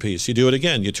another piece. You do it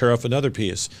again, you tear off another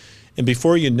piece. And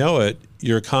before you know it,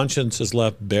 your conscience is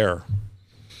left bare.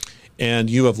 And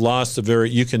you have lost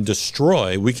we can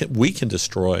destroy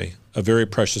a very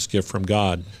precious gift from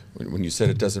God. When you said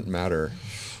it doesn't matter,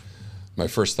 my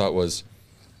first thought was,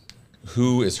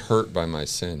 who is hurt by my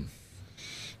sin?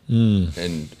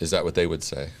 And is that what they would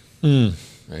say?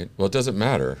 Right? Well, it doesn't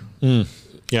matter.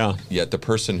 Yeah. Yet the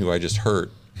person who I just hurt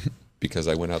because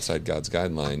I went outside God's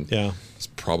guideline is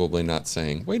probably not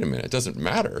saying, wait a minute, it doesn't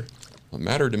matter. It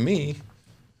mattered to me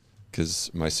because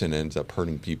my sin ends up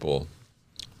hurting people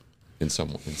in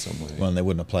some way. Well, and they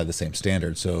wouldn't apply the same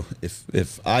standard. So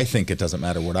if I think it doesn't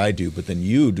matter what I do, but then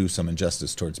you do some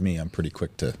injustice towards me, I'm pretty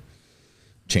quick to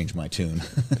change my tune.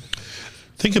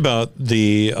 Think about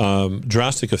the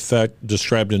drastic effect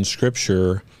described in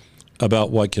Scripture about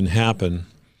what can happen.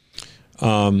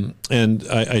 And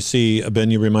I see, Ben,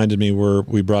 you reminded me where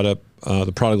we brought up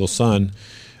the prodigal son.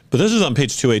 But this is on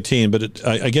page 218, but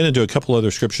I get into a couple other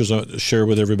scriptures I'll share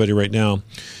with everybody right now.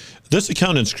 This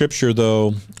account in Scripture,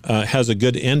 though, has a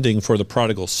good ending for the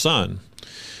prodigal son.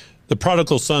 The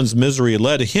prodigal son's misery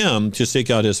led him to seek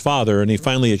out his father, and he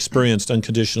finally experienced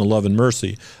unconditional love and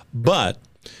mercy. But,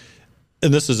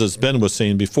 and this is as Ben was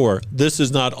saying before, this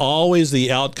is not always the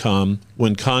outcome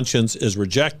when conscience is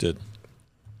rejected.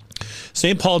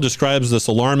 St. Paul describes this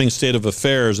alarming state of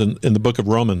affairs in the book of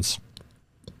Romans.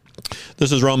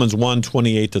 This is Romans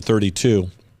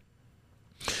 1:28-32.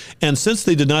 And since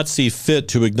they did not see fit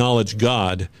to acknowledge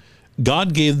God,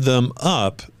 God gave them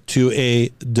up to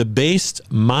a debased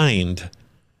mind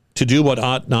to do what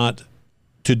ought not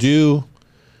to do,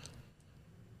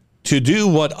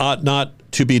 what ought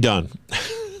not to be done.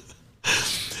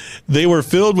 They were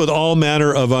filled with all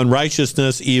manner of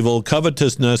unrighteousness, evil,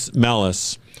 covetousness,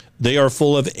 malice. They are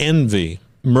full of envy,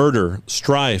 murder,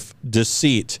 strife,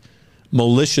 deceit,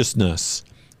 maliciousness.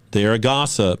 They are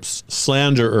gossips,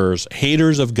 slanderers,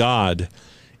 haters of God,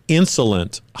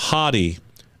 insolent, haughty,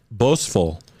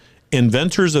 boastful,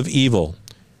 inventors of evil,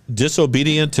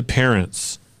 disobedient to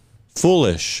parents,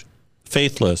 foolish,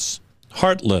 faithless,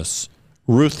 heartless,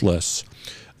 ruthless.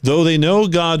 Though they know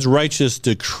God's righteous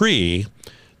decree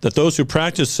that those who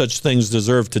practice such things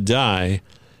deserve to die,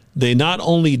 they not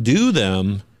only do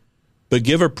them, but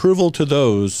give approval to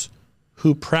those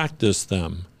who practice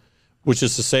them. Which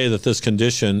is to say that this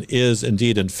condition is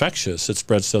indeed infectious. It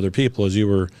spreads to other people, as you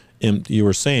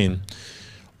were saying.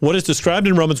 What is described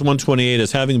in Romans 1:28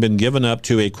 as having been given up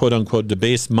to a quote-unquote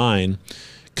debased mind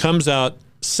comes out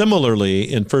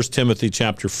similarly in 1 Timothy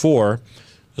chapter 4,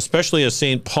 especially as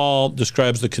St. Paul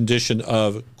describes the condition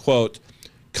of, quote,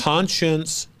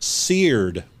 conscience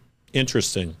seared.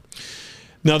 Interesting.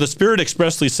 Now, the Spirit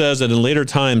expressly says that in later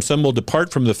times some will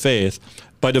depart from the faith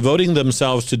by devoting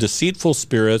themselves to deceitful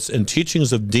spirits and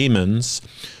teachings of demons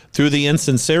through the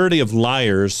insincerity of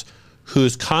liars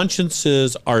whose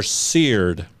consciences are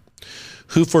seared,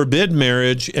 who forbid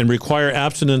marriage and require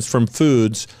abstinence from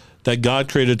foods that God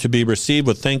created to be received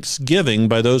with thanksgiving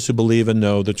by those who believe and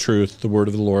know the truth, the word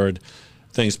of the Lord.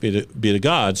 Thanks be to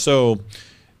God. So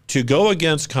to go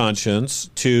against conscience,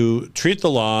 to treat the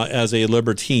law as a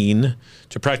libertine,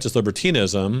 to practice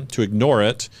libertinism, to ignore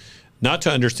it, not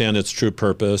to understand its true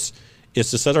purpose,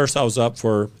 is to set ourselves up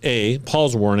for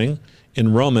Paul's warning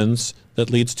in Romans that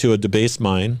leads to a debased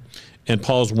mind, and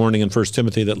Paul's warning in 1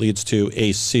 Timothy that leads to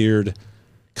a seared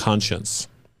conscience.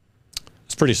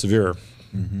 It's pretty severe.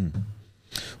 Mm-hmm.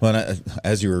 Well,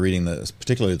 as you were reading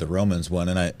particularly the Romans one,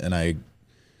 and I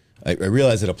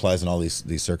realize it applies in all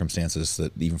these circumstances,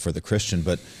 that even for the Christian,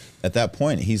 but at that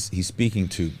point he's speaking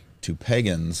to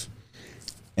pagans,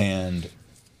 and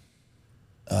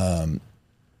what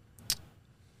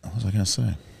was I going to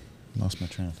say? Lost my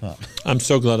train of thought. I'm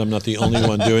so glad I'm not the only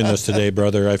one doing this today,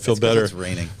 brother. I feel better. It's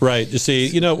raining. Right. You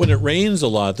see, when it rains a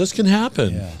lot, this can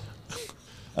happen.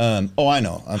 Yeah. I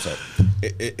know. I'm sorry.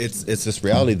 It's this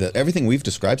reality that everything we've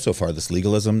described so far, this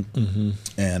legalism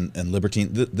and libertine,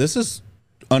 this is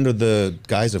under the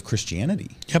guise of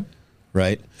Christianity. Yep.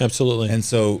 Right? Absolutely. And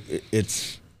so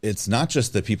it's not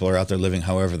just that people are out there living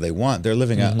however they want. They're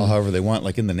living out however they want,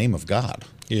 like in the name of God.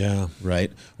 Yeah.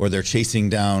 Right? Or they're chasing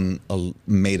down a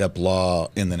made-up law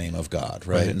in the name of God.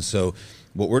 Right? And so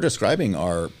what we're describing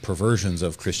are perversions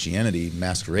of Christianity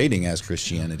masquerading as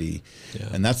Christianity. Yeah.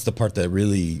 And that's the part that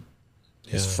really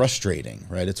is frustrating.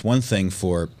 Right? It's one thing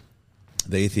for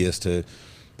the atheist to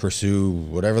pursue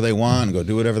whatever they want and go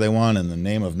do whatever they want in the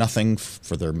name of nothing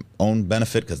for their own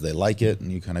benefit because they like it,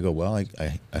 and you kind of go, well,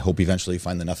 I hope eventually you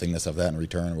find the nothingness of that in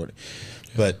return.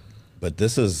 But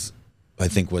this is, I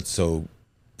think, what's so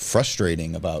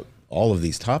frustrating about all of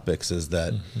these topics is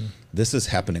that this is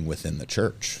happening within the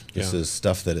church. This is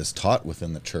stuff that is taught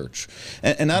within the church,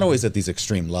 and not always at these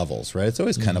extreme levels, right? It's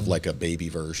always kind of like a baby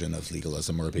version of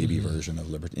legalism or a baby version of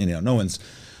liberty.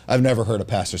 I've never heard a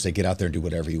pastor say, get out there and do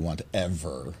whatever you want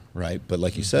ever, right? But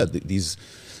like you said, these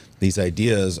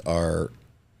ideas are,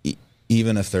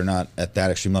 even if they're not at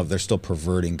that extreme level, they're still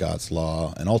perverting God's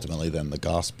law and ultimately then the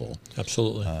gospel.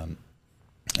 Absolutely.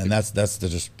 And that's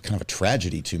just kind of a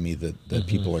tragedy to me that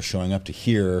people are showing up to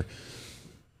hear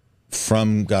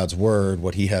from God's word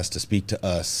what he has to speak to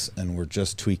us, and we're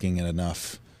just tweaking it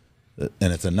enough,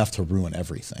 and it's enough to ruin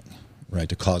everything, right?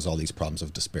 To cause all these problems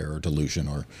of despair or delusion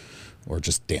or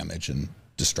just damage and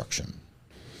destruction.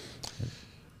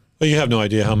 Well, you have no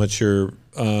idea how much you're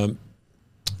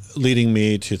leading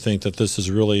me to think that this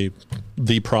is really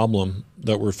the problem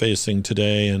that we're facing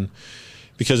today. And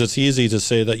because it's easy to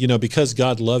say that, because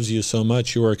God loves you so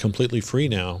much, you are completely free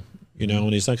now,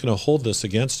 and he's not going to hold this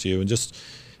against you, and just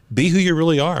be who you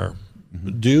really are.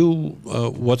 Do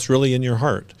what's really in your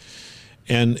heart.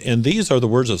 And these are the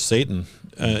words of Satan,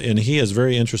 and he is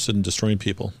very interested in destroying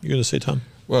people. You're going to say, Tom?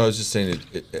 Well, I was just saying,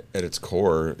 at its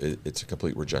core, it's a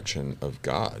complete rejection of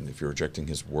God. And if you're rejecting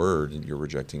his word and you're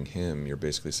rejecting him, you're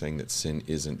basically saying that sin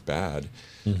isn't bad,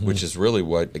 which is really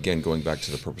what, again, going back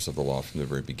to the purpose of the law from the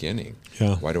very beginning.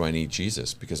 Yeah. Why do I need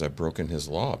Jesus? Because I've broken his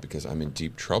law, because I'm in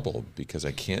deep trouble, because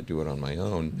I can't do it on my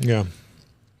own. Yeah.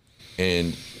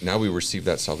 And now we receive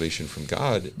that salvation from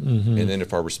God. And then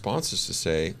if our response is to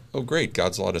say, oh, great,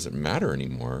 God's law doesn't matter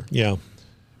anymore. Yeah.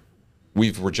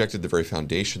 We've rejected the very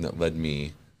foundation that led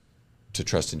me to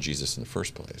trust in Jesus in the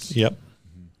first place. Yep.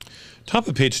 Top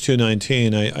of page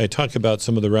 219, I talk about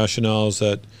some of the rationales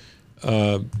that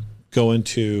go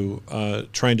into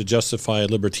trying to justify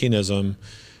libertinism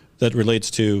that relates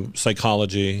to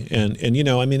psychology. And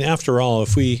after all,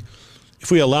 if we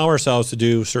allow ourselves to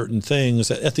do certain things,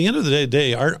 at the end of the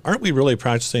day, aren't we really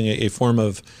practicing a form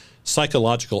of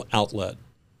psychological outlet?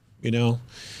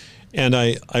 And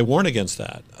I warn against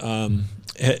that.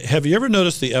 Have you ever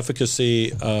noticed the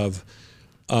efficacy of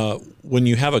when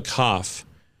you have a cough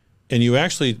and you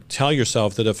actually tell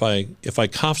yourself that if I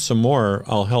cough some more,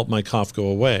 I'll help my cough go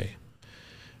away.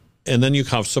 And then you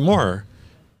cough some more.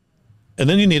 And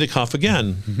then you need to cough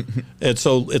again. And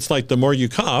so it's like the more you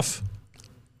cough,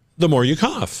 the more you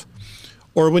cough.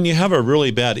 Or when you have a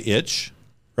really bad itch,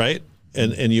 right?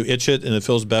 And you itch it and it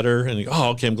feels better and you go, oh,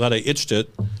 okay, I'm glad I itched it.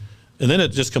 And then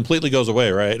it just completely goes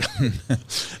away, right?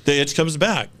 The itch comes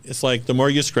back. It's like the more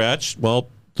you scratch, well,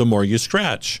 the more you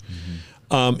scratch.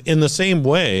 In the same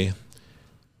way,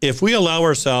 if we allow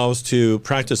ourselves to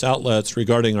practice outlets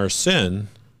regarding our sin,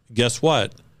 guess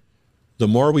what? The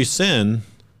more we sin,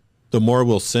 the more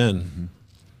we'll sin.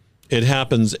 It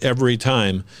happens every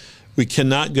time. We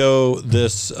cannot go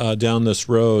down this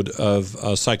road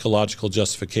of psychological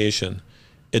justification.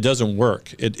 It doesn't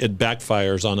work. It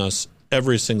backfires on us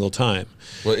every single time.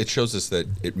 Well, it shows us that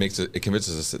it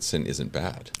convinces us that sin isn't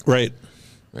bad. Right.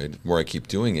 Right. The more I keep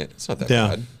doing it, it's not that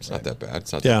bad. It's not that bad.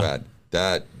 It's not that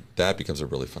bad. That becomes a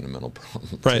really fundamental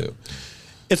problem right. too.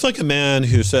 It's like a man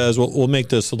who says, well, we'll make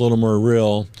this a little more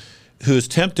real. who's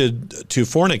tempted to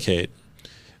fornicate,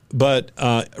 but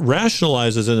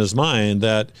rationalizes in his mind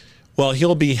that, well,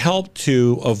 he'll be helped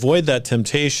to avoid that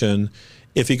temptation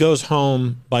if he goes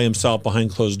home by himself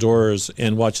behind closed doors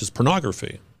and watches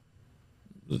pornography.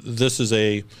 This is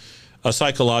a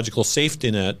psychological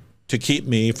safety net to keep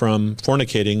me from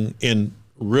fornicating in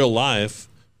real life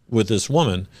with this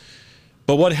woman.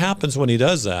 But what happens when he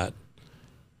does that?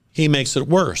 He makes it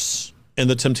worse, and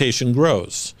the temptation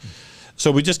grows.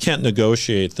 So we just can't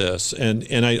negotiate this.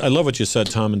 And I love what you said,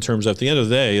 Tom, in terms of, at the end of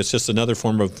the day, it's just another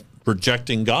form of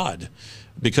rejecting God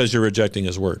because you're rejecting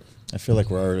his word. I feel like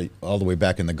we're already all the way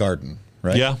back in the garden,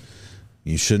 right? Yeah.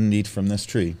 You shouldn't eat from this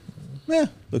tree.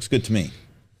 Looks good to me,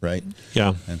 right?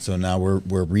 Yeah. And so now we're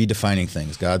redefining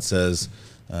things. God says,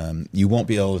 you won't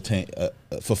be able to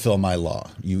fulfill my law.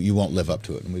 You won't live up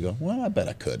to it. And we go, well, I bet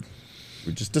I could.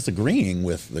 We're just disagreeing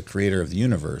with the creator of the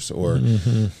universe. Or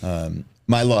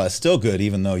my law is still good,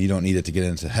 even though you don't need it to get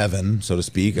into heaven, so to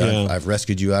speak. Yeah. I've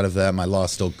rescued you out of that. My law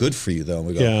is still good for you, though. And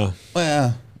we go,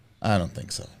 well, I don't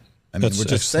think so. I mean, we're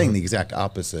just saying the exact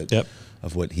opposite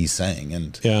of what he's saying.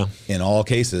 And in all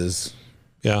cases,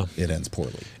 it ends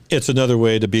poorly. It's another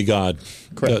way to be God.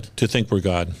 Correct. To think we're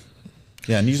God.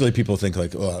 Yeah, and usually people think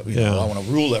like, oh, I want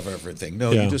to rule over everything.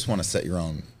 No, you just want to set your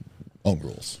own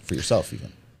rules for yourself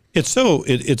even.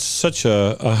 It's such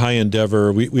a high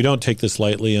endeavor. We don't take this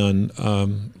lightly on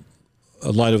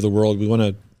Light of the World. We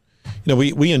want to,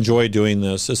 we enjoy doing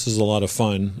this. This is a lot of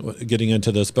fun getting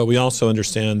into this, but we also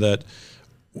understand that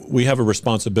we have a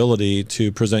responsibility to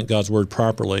present God's word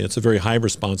properly. It's a very high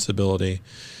responsibility,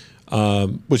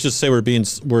 which is to say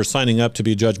we're signing up to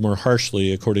be judged more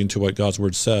harshly according to what God's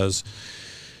word says.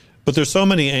 But there's so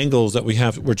many angles that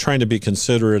we're trying to be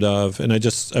considerate of, and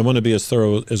I want to be as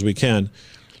thorough as we can.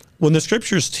 When the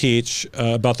scriptures teach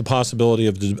about the possibility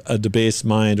of a debased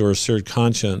mind or a seared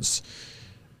conscience,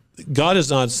 God is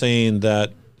not saying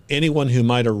that anyone who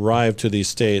might arrive to these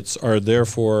states are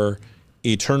therefore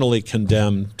eternally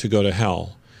condemned to go to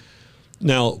hell.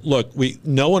 Now, look,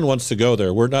 no one wants to go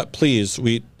there. We're not pleased.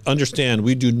 We understand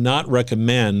we do not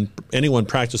recommend anyone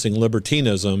practicing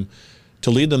libertinism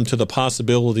to lead them to the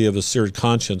possibility of a seared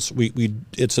conscience.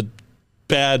 It's a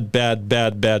bad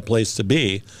place to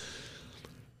be.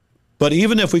 But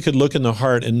even if we could look in the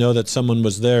heart and know that someone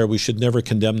was there, we should never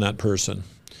condemn that person,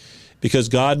 because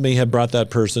God may have brought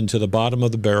that person to the bottom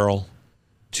of the barrel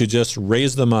to just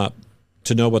raise them up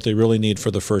to know what they really need for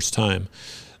the first time.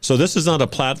 So this is not a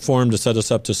platform to set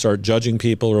us up to start judging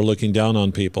people or looking down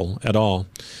on people at all.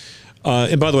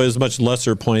 And by the way, it's a much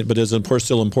lesser point, but is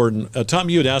still important. Tom,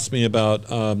 you had asked me about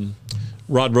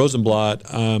Rod Rosenblatt,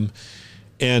 and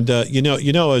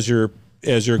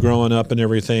as you're growing up and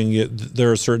everything,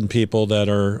 there are certain people that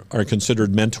are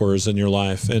considered mentors in your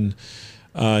life, and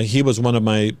he was one of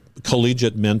my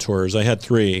collegiate mentors. I had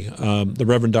three: the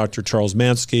Reverend Dr. Charles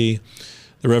Mansky,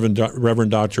 the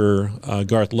Reverend Dr.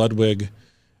 Garth Ludwig,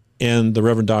 and the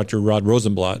Reverend Dr. Rod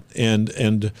Rosenblatt,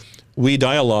 and we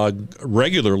dialogue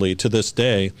regularly to this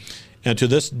day. And to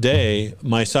this day,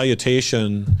 my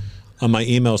salutation on my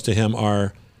emails to him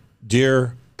are,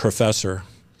 "Dear Professor."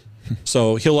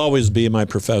 So he'll always be my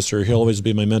professor. He'll always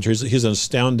be my mentor. He's an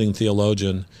astounding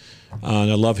theologian, and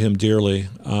I love him dearly.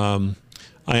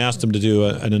 I asked him to do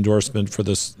an endorsement for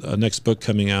this next book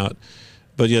coming out.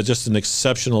 But yeah, just an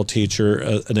exceptional teacher,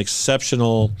 an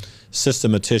exceptional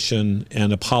systematician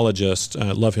and apologist.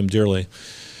 I love him dearly.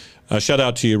 Shout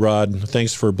out to you, Rod.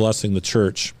 Thanks for blessing the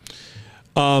church.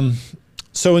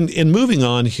 So in moving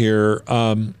on here,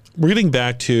 we're getting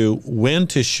back to when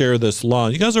to share this law.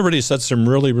 You guys already said some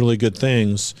really, really good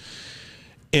things.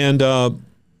 And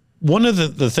one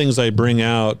of the things I bring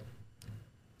out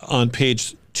on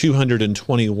page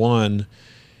 221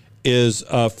 is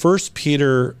 1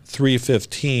 Peter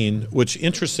 3:15, which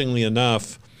interestingly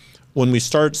enough, when we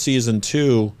start season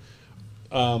two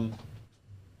of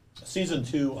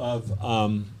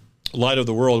Light of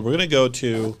the World, we're going to go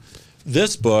to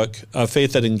this book,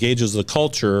 Faith That Engages the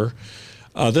Culture.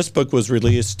 This book was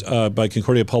released by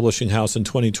Concordia Publishing House in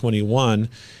 2021,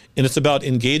 and it's about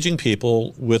engaging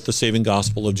people with the saving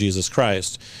gospel of Jesus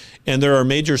Christ. And there are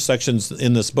major sections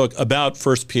in this book about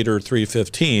 1 Peter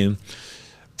 3:15.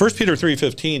 1 Peter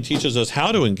 3:15 teaches us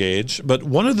how to engage, but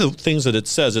one of the things that it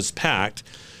says, it's packed,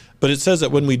 but it says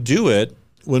that when we do it,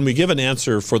 when we give an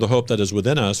answer for the hope that is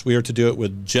within us, we are to do it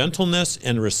with gentleness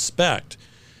and respect.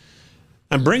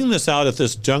 I'm bringing this out at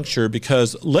this juncture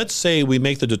because let's say we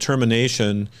make the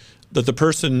determination that the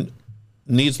person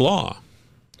needs law.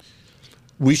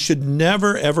 We should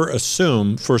never, ever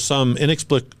assume for some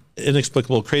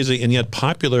inexplicable, crazy, and yet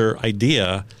popular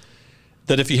idea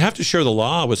that if you have to share the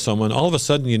law with someone, all of a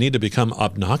sudden you need to become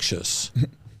obnoxious.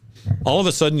 All of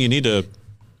a sudden you need to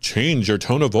change your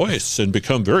tone of voice and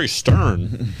become very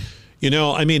stern.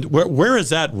 I mean, where is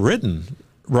that written,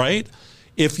 right?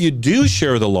 If you do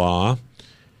share the law,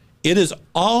 it is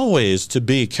always to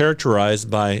be characterized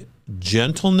by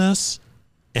gentleness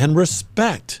and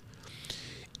respect.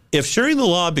 If sharing the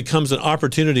law becomes an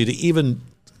opportunity to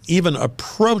even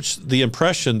approach the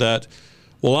impression that,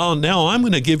 well, now I'm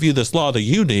going to give you this law that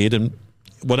you need, and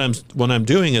what I'm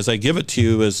doing is I give it to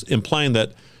you is implying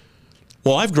that,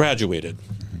 well, I've graduated,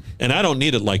 and I don't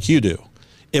need it like you do.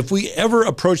 If we ever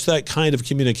approach that kind of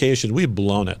communication, we've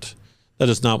blown it. That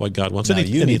is not what God wants. Now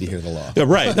you need to hear the law. Yeah,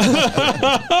 right.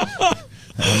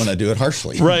 I'm going to do it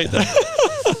harshly. Right.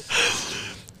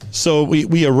 So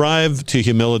we arrive to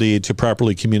humility to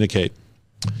properly communicate.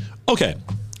 Okay.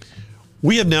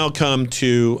 We have now come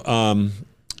to,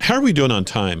 how are we doing on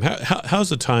time? How's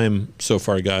the time so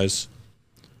far, guys?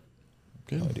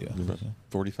 Good. No idea.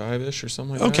 45-ish or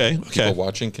something like Okay, that. okay. People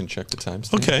watching can check the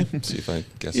timestamp. Okay. See if I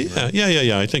guess Yeah, it right.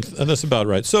 yeah. I think that's about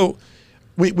right. So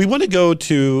we want to go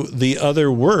to the other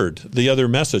word, the other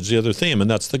message, the other theme, and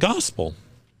that's the gospel.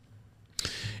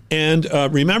 And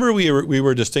remember, we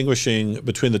were distinguishing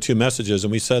between the two messages,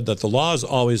 and we said that the law is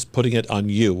always putting it on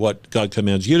you, what God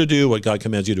commands you to do, what God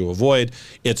commands you to avoid.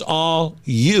 It's all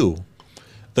you.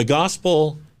 The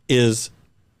gospel is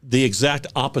the exact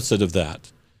opposite of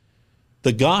that.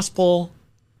 The gospel,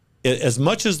 as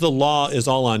much as the law is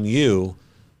all on you,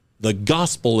 the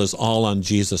gospel is all on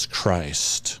Jesus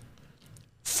Christ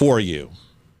for you.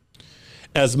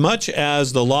 As much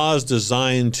as the law is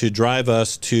designed to drive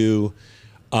us to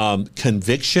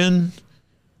conviction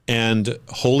and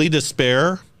holy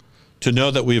despair, to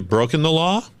know that we've broken the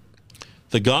law,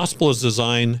 the gospel is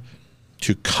designed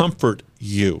to comfort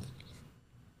you.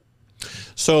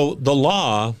 So the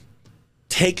law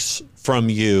takes from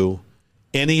you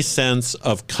any sense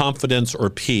of confidence or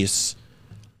peace.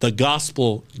 The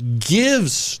gospel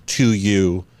gives to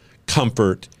you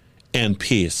comfort and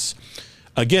peace.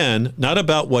 Again, not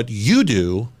about what you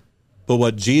do, but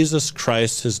what Jesus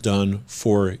Christ has done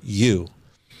for you.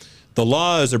 The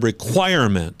law is a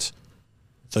requirement.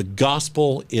 The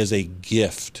gospel is a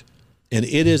gift, and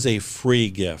it is a free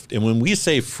gift. And when we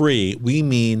say free, we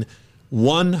mean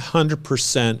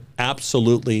 100%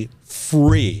 absolutely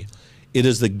free. It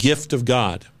is the gift of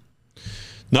God,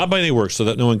 not by any works, so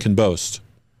that no one can boast.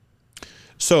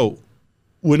 So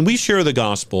when we share the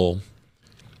gospel,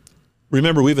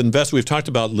 remember, we've talked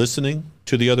about listening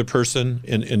to the other person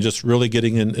and just really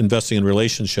investing in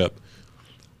relationship.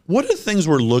 What are the things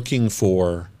we're looking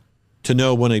for to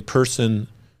know when a person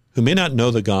who may not know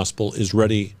the gospel is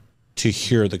ready to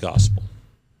hear the gospel?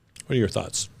 What are your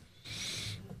thoughts?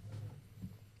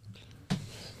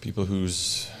 People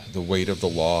whose the weight of the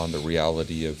law and the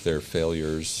reality of their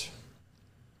failures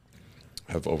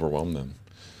have overwhelmed them,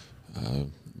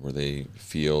 where they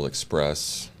feel,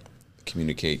 express,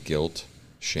 communicate guilt,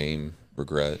 shame,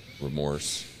 regret,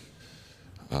 remorse,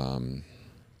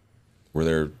 where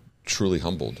they're truly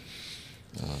humbled,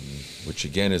 which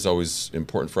again is always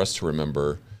important for us to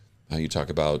remember. You talk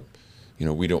about,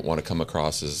 we don't want to come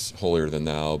across as holier than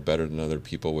thou, better than other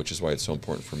people, which is why it's so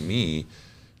important for me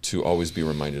to always be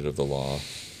reminded of the law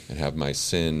and have my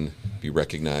sin be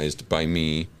recognized by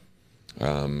me,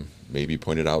 maybe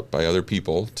pointed out by other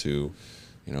people to,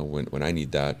 when I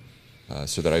need that,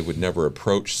 so that I would never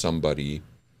approach somebody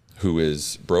who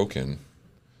is broken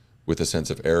with a sense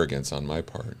of arrogance on my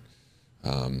part.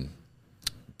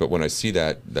 But when I see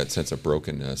that sense of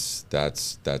brokenness,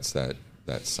 that's that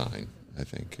sign, I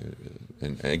think.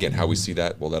 And again, how we see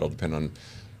that, well, that'll depend on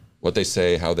what they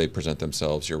say, how they present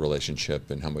themselves, your relationship,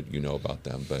 and how much you know about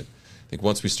them. But I think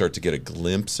once we start to get a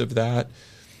glimpse of that,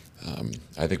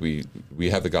 I think we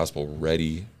have the gospel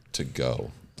ready to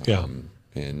go. Yeah.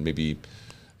 And maybe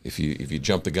if you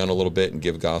jump the gun a little bit and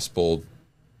give gospel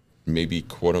maybe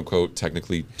quote unquote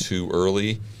technically too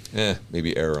early,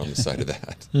 maybe err on the side of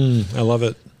that. I love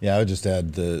it. Yeah, I would just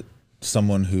add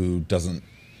someone who doesn't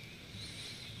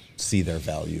see their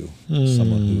value,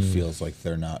 someone who feels like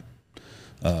they're not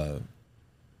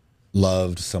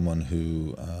loved, someone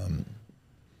who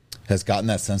has gotten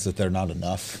that sense that they're not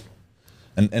enough,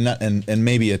 and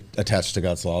maybe attached to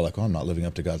God's law, like, oh, I'm not living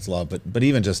up to God's law, but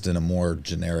even just in a more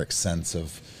generic sense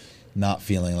of not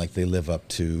feeling like they live up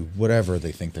to whatever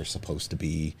they think they're supposed to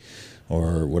be,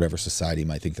 or whatever society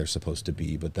might think they're supposed to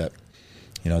be, but that,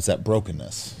 it's that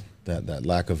brokenness, that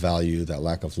lack of value, that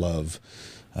lack of love.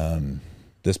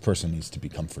 This person needs to be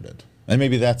comforted. And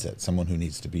maybe that's it. Someone who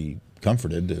needs to be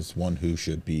comforted is one who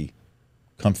should be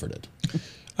comforted.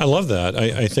 I love that.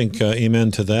 I think amen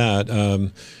to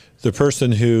that. The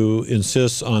person who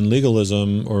insists on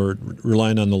legalism or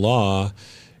relying on the law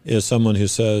is someone who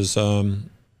says, no,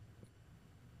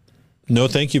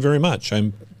 thank you very much.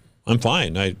 I'm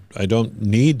fine. I don't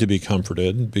need to be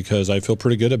comforted because I feel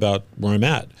pretty good about where I'm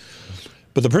at.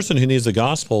 But the person who needs the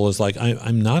gospel is like,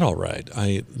 I'm not all right.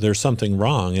 There's something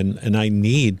wrong, and I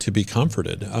need to be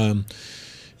comforted.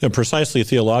 Precisely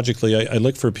theologically, I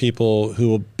look for people who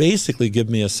will basically give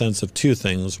me a sense of two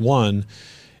things. One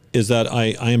is that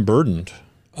I am burdened,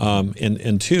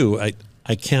 and two,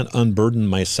 I can't unburden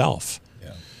myself.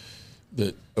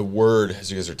 Yeah. A word,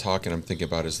 as you guys are talking, I'm thinking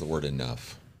about is the word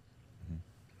enough.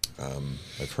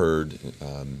 I've heard,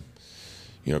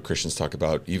 Christians talk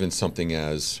about even something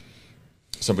as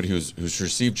somebody who's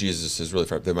received Jesus is really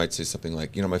far. They might say something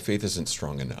like, my faith isn't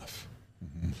strong enough.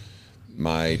 Mm-hmm.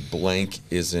 My blank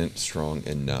isn't strong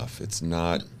enough. It's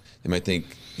not. They might think,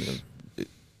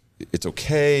 it's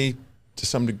okay to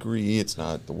some degree. It's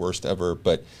not the worst ever,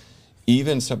 but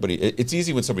even somebody, it's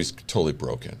easy when somebody's totally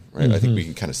broken, right? Mm-hmm. I think we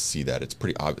can kind of see that. It's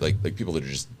pretty obvious, like people that are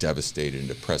just devastated and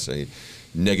depressed.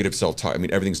 Negative self-talk. I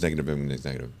mean, everything's negative. Everything's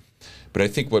negative. But I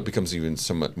think what becomes even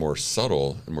somewhat more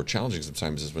subtle and more challenging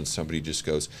sometimes is when somebody just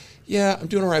goes, "Yeah, I'm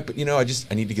doing all right, but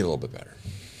I need to get a little bit better,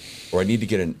 or I need to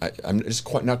get I'm just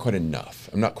not quite enough.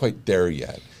 I'm not quite there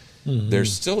yet." Mm-hmm.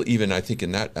 There's still even, I think,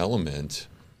 in that element,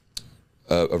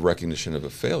 a recognition of a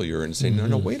failure and saying,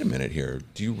 "No, wait a minute here.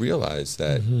 Do you realize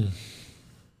that?" Mm-hmm.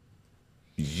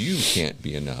 You can't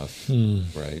be enough,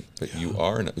 right? But you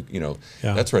are,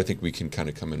 that's where I think we can kind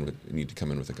of need to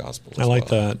come in with the gospel. I like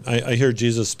that. I hear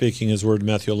Jesus speaking his word in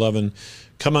Matthew 11,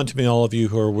 "Come unto me, all of you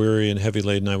who are weary and heavy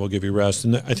laden, I will give you rest."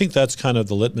 And I think that's kind of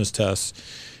the litmus test.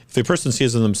 If a person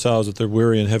sees in themselves that they're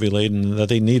weary and heavy laden, that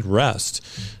they need rest,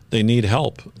 they need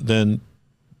help, then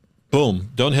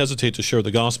boom, don't hesitate to share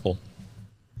the gospel.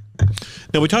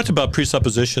 Now, we talked about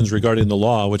presuppositions regarding the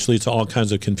law, which leads to all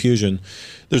kinds of confusion.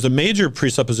 There's a major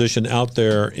presupposition out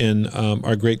there in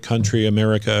our great country,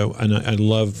 America, and I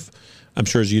love, I'm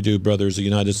sure as you do, brothers, the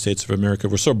United States of America.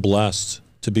 We're so blessed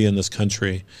to be in this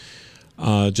country,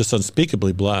 just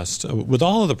unspeakably blessed. With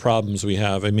all of the problems we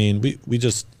have, I mean, we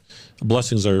just, the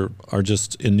blessings are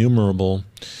just innumerable.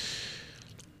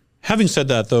 Having said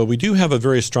that, though, we do have a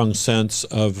very strong sense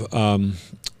of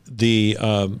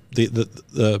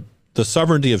the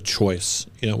sovereignty of choice.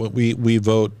 We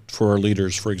vote for our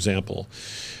leaders, for example.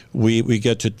 We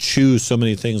get to choose so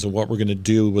many things of what we're going to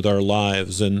do with our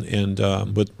lives and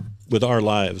with our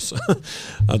lives.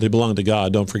 They belong to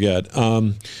God, don't forget.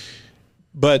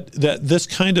 But that this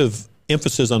kind of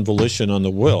emphasis on volition, on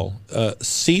the will,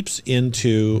 seeps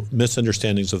into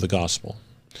misunderstandings of the gospel.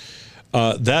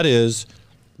 That is,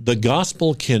 the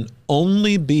gospel can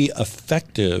only be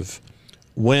effective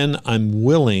when I'm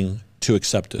willing to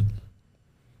accept it.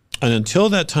 And until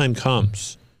that time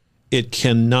comes, it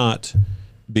cannot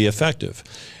be effective.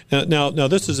 Now,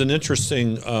 this is an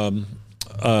interesting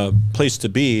place to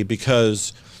be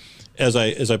because, as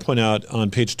I point out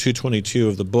on page 222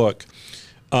 of the book,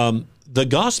 the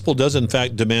gospel does in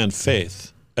fact demand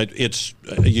faith. It's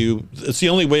the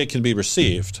only way it can be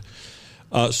received.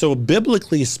 So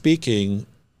biblically speaking,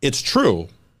 it's true.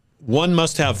 One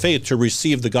must have faith to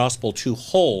receive the gospel, to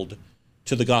hold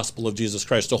to the gospel of Jesus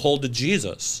Christ, to hold to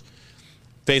Jesus.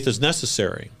 Faith is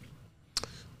necessary.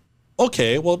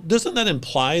 Okay, well, doesn't that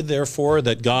imply, therefore,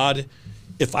 that God,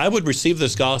 if I would receive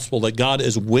this gospel, that God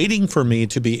is waiting for me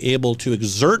to be able to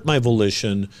exert my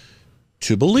volition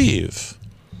to believe?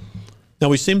 Now,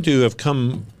 we seem to have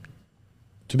come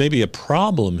to maybe a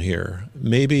problem here,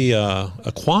 maybe a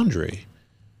quandary.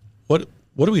 What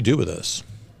do we do with this?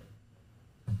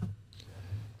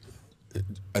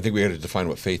 I think we have to define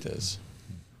what faith is.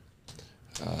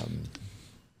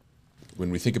 When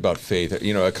we think about faith,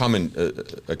 a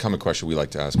common question we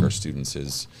like to ask our students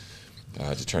is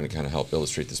to try to kind of help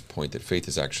illustrate this point that faith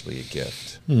is actually a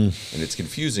gift. And it's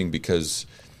confusing because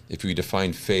if we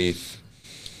define faith,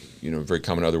 very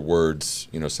common other words,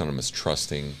 synonymous,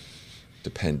 trusting,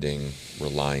 depending,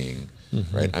 relying,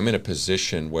 right? I'm in a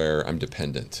position where I'm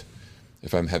dependent.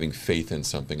 If I'm having faith in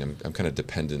something, I'm kind of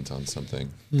dependent on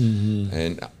something.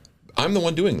 And I'm the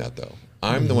one doing that, though.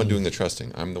 I'm the one doing the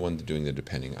trusting. I'm the one doing the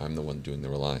depending. I'm the one doing the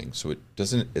relying. So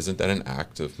isn't that an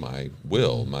act of my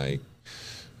will,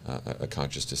 a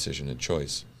conscious decision and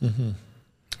choice?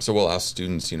 So we'll ask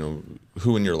students,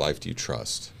 who in your life do you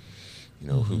trust?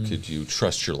 Who could you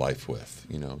trust your life with,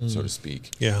 so to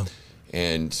speak? Yeah.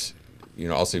 And,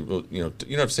 I'll say, well, you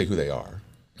don't have to say who they are.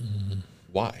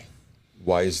 Why?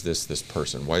 Why is this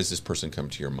person? Why does this person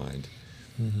come to your mind?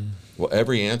 Well,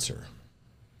 every answer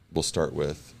will start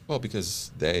with, well,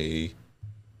 because they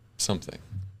something.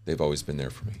 They've always been there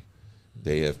for me.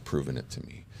 They have proven it to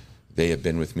me. They have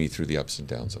been with me through the ups and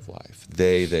downs of life.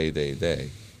 They.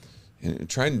 And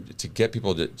trying to get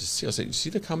people to see, I'll say, you see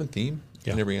the common theme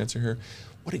in every answer here?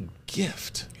 What a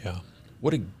gift. Yeah.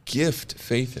 What a gift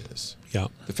faith is. Yeah.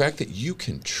 The fact that you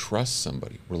can trust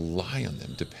somebody, rely on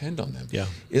them, depend on them, Yeah.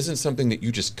 isn't something that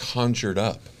you just conjured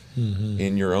up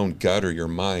in your own gut or your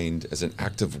mind as an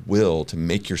act of will to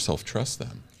make yourself trust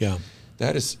them. Yeah.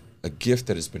 That is a gift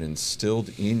that has been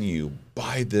instilled in you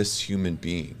by this human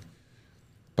being,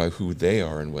 by who they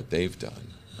are and what they've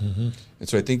done. And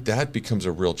so I think that becomes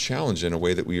a real challenge in a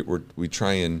way that we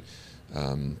try and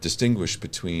distinguish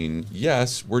between,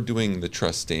 yes, we're doing the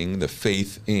trusting, the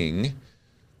faithing,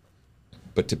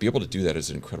 but to be able to do that is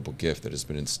an incredible gift that has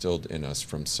been instilled in us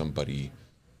from somebody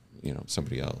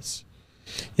else.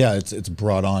 Yeah, it's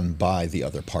brought on by the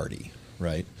other party,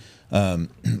 right? I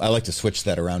like to switch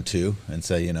that around too and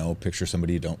say, picture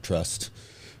somebody you don't trust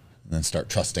and then start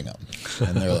trusting them.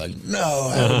 And they're like, no,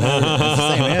 I haven't heard it's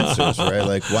the same answers, right?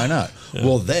 Like, why not? Yeah.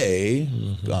 Well, they,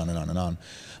 on and on and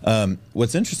on.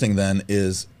 What's interesting then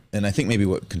is, and I think maybe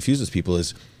what confuses people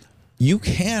is, you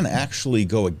can actually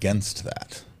go against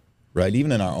that, right?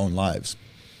 Even in our own lives.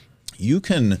 You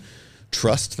can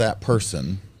trust that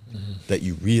person that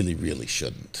you really, really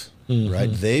shouldn't, right?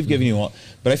 They've given you all,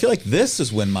 but I feel like this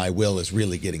is when my will is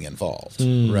really getting involved,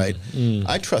 right?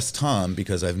 I trust Tom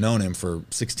because I've known him for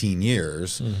 16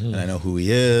 years and I know who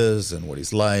he is and what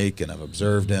he's like and I've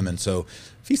observed him. And so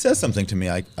if he says something to me,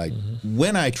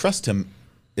 when I trust him,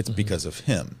 it's because of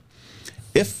him.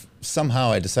 If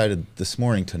somehow I decided this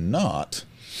morning to not,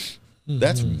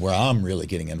 that's where I'm really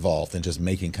getting involved and just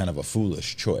making kind of a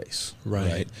foolish choice,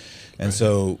 right? And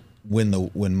so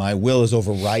when my will is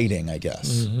overriding, I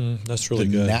guess, that's really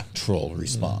the good. Natural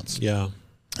response. Yeah.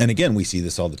 And again, we see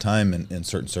this all the time in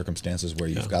certain circumstances where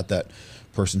you've got that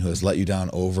person who has let you down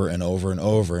over and over and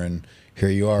over, and here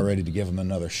you are ready to give them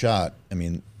another shot. I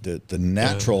mean, the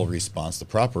natural response, the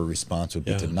proper response would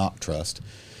be to not trust,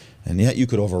 and yet you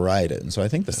could override it. And so I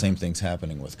think the same thing's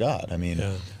happening with God. I mean,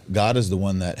 God is the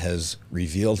one that has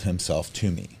revealed himself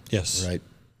to me. Yes. Right?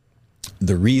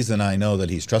 The reason I know that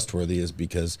he's trustworthy is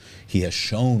because he has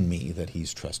shown me that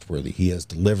he's trustworthy. He has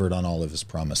delivered on all of his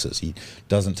promises. He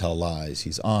doesn't tell lies.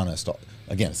 He's honest.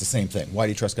 Again, it's the same thing. Why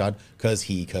do you trust God? Because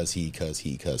he,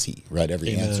 right?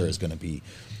 Every answer is going to be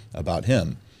about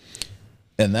him.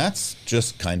 And that's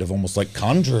just kind of almost like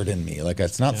conjured in me. Like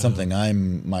it's not something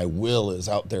my will is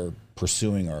out there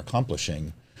pursuing or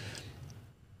accomplishing.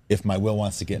 If my will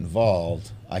wants to get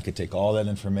involved, I could take all that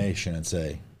information and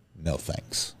say, no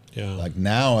thanks. Yeah. Like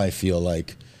now I feel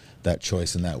like that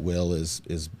choice and that will is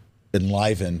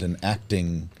enlivened and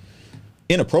acting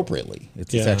inappropriately.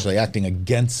 It's actually acting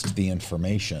against the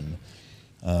information.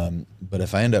 But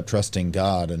if I end up trusting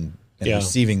God and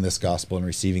receiving this gospel and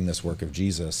receiving this work of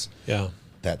Jesus,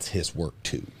 that's his work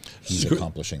too. He's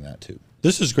accomplishing that too.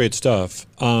 This is great stuff.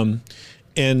 And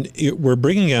we're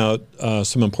bringing out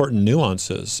some important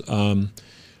nuances.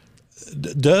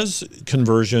 Does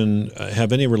conversion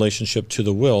have any relationship to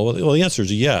the will? Well, the answer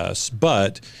is yes,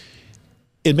 but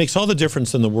it makes all the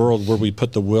difference in the world where we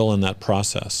put the will in that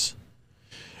process.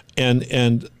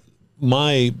 And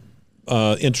my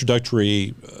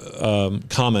introductory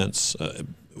comments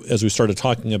as we started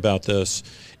talking about this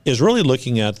is really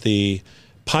looking at the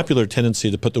popular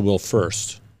tendency to put the will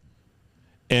first.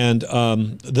 And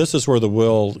this is where the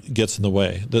will gets in the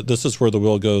way. This is where the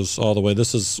will goes all the way.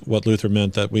 This is what Luther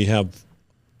meant, that we have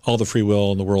all the free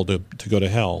will in the world to go to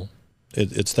hell.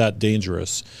 It's that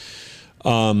dangerous.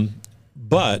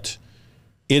 But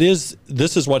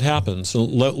this is what happens. So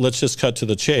let's just cut to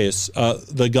the chase.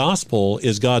 The gospel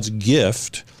is God's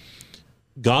gift.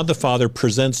 God the Father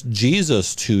presents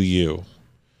Jesus to you.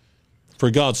 For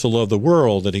God so loved the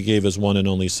world that he gave his one and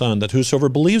only Son, that whosoever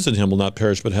believes in him will not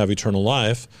perish but have eternal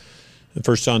life. In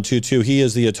 1 John 2:2, he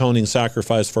is the atoning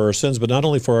sacrifice for our sins, but not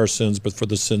only for our sins, but for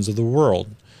the sins of the world.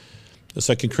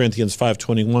 2 Corinthians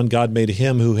 5:21, God made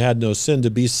him who had no sin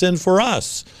to be sin for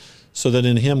us, so that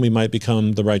in him we might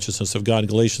become the righteousness of God.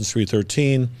 Galatians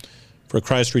 3:13, for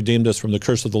Christ redeemed us from the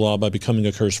curse of the law by becoming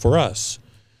a curse for us.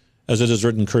 As it is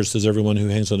written, cursed is everyone who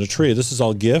hangs on a tree. This is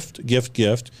all gift.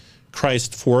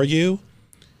 Christ for you,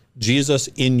 Jesus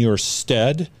in your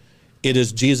stead. It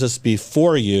is Jesus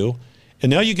before you. And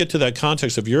now you get to that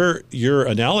context of your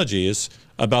analogies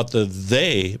about the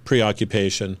they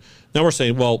preoccupation. Now we're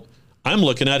saying, well, I'm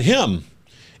looking at him.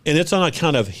 And it's on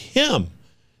account of him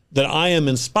that I am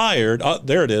inspired,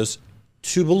 there it is,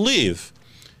 to believe.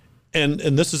 And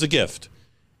this is a gift.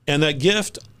 And that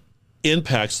gift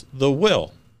impacts the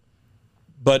will,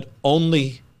 but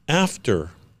only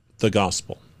after the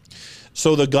gospel.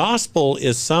 So the gospel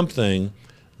is something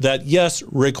that, yes,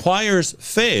 requires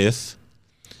faith,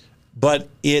 but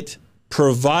it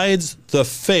provides the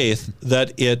faith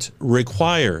that it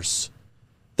requires.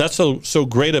 That's so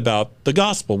great about the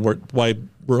gospel, why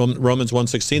Romans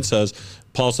 1:16 says,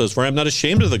 Paul says, "For I am not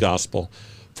ashamed of the gospel,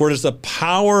 for it is the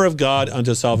power of God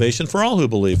unto salvation for all who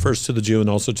believe, first to the Jew and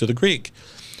also to the Greek."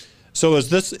 So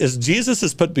as Jesus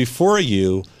is put before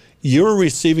you, you're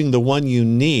receiving the one you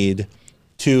need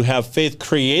to have faith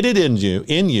created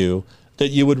in you that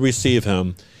you would receive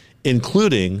him,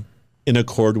 including in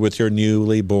accord with your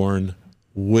newly born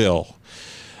will.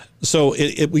 So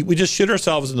we just shoot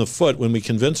ourselves in the foot when we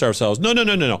convince ourselves,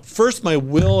 no. First, my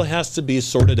will has to be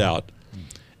sorted out,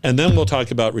 and then we'll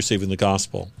talk about receiving the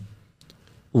gospel.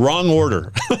 Wrong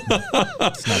order.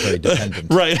 It's not very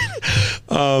dependent. Right.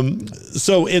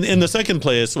 So in the second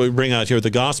place, we bring out here the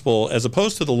gospel, as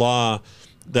opposed to the law,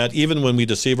 that even when we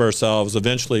deceive ourselves,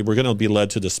 eventually we're going to be led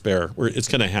to despair. It's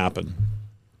going to happen.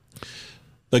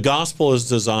 The gospel is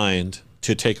designed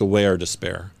to take away our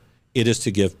despair. It is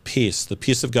to give peace. The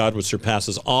peace of God, which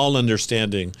surpasses all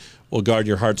understanding, will guard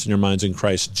your hearts and your minds in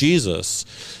Christ Jesus.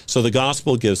 So the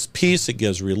gospel gives peace. It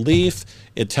gives relief.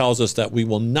 It tells us that we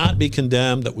will not be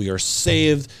condemned, that we are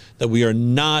saved, that we are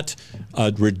not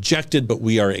rejected, but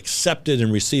we are accepted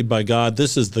and received by God.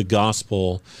 This is the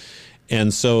gospel.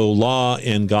 And so law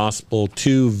and gospel,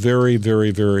 two very,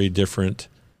 very, very different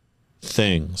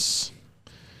things.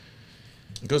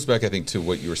 It goes back, I think, to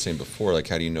what you were saying before, like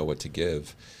how do you know what to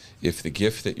give? If the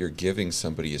gift that you're giving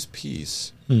somebody is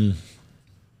peace,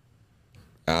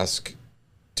 ask,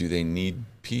 do they need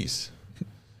peace?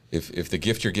 If the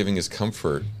gift you're giving is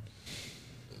comfort,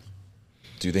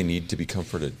 do they need to be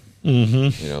comforted?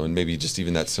 Mm-hmm. You know, and maybe just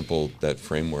even that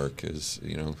framework is,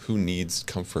 you know, who needs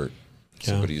comfort? Yeah.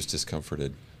 Somebody who's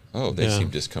discomforted. Oh, they seem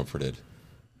discomforted.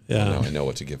 Yeah. Well, now I know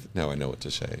what to give. Now I know what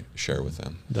to share with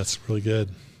them. That's really good.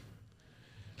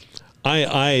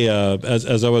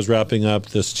 As I was wrapping up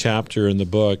this chapter in the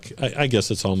book, I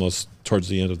guess it's almost towards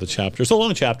the end of the chapter. It's a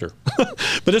long chapter,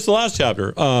 but it's the last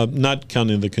chapter, not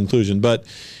counting the conclusion. But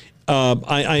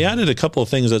I added a couple of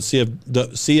things that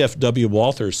C.F.W.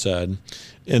 Walther said,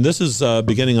 and this is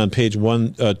beginning on page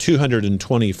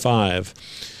 225.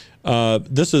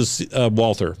 This is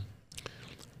Walther.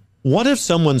 What if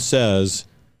someone says,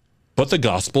 but the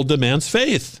gospel demands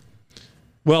faith?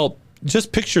 Well,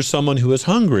 just picture someone who is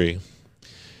hungry.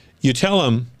 You tell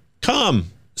him,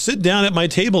 come, sit down at my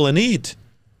table and eat.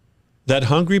 That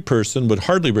hungry person would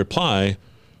hardly reply,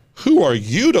 who are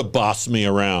you to boss me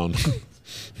around?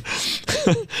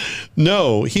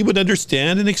 No, he would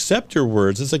understand and accept your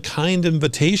words as a kind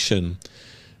invitation.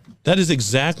 That is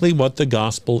exactly what the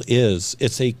gospel is.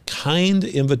 It's a kind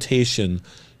invitation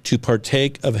to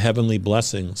partake of heavenly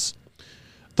blessings.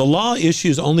 The law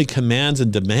issues only commands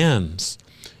and demands.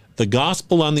 The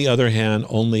gospel, on the other hand,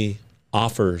 only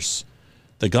offers.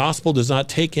 The gospel does not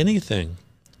take anything.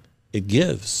 It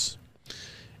gives.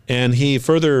 And he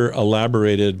further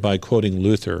elaborated by quoting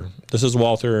Luther. This is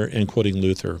Walther and quoting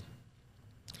Luther.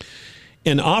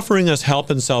 In offering us help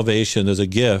and salvation as a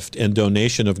gift and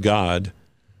donation of God,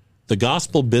 the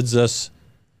gospel bids us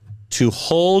to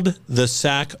hold the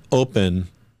sack open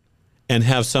and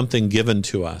have something given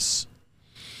to us.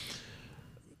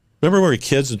 Remember when we were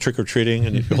kids and trick-or-treating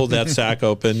and you hold that sack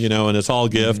open, you know, and it's all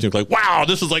gift. And you're like, wow,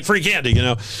 this is like free candy, you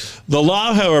know. The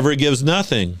law, however, gives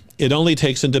nothing. It only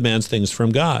takes and demands things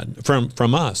from God,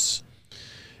 from us.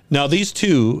 Now, these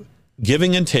two,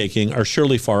 giving and taking, are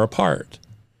surely far apart.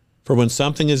 For when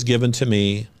something is given to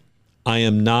me, I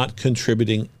am not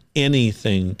contributing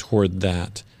anything toward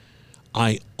that.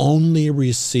 I only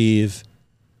receive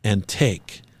and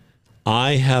take.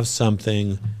 I have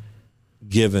something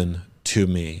given to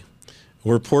me.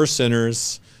 We're poor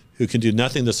sinners who can do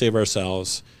nothing to save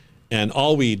ourselves, and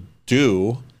all we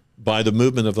do by the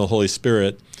movement of the Holy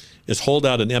Spirit is hold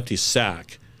out an empty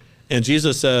sack. And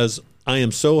Jesus says, I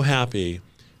am so happy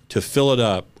to fill it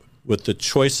up with the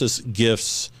choicest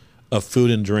gifts of food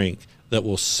and drink that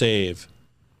will save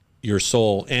your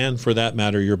soul and, for that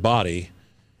matter, your body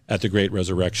at the great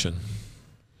resurrection.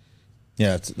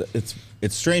 Yeah,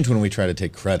 it's strange when we try to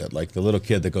take credit. Like the little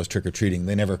kid that goes trick-or-treating,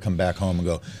 they never come back home and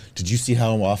go, did you see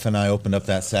how often I opened up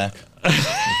that sack?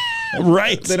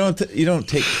 Right. You don't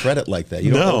take credit like that.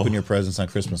 You don't open your presents on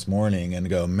Christmas morning and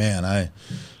go, man, I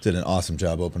did an awesome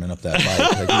job opening up that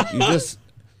bike. Like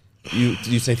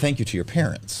you say thank you to your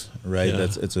parents, right? Yeah.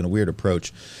 It's a weird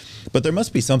approach. But there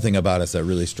must be something about us that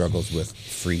really struggles with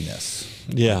freeness.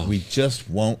 Yeah. We just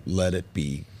won't let it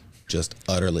be just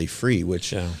utterly free,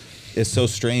 which is so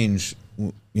strange,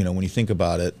 you know, when you think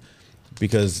about it,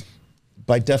 because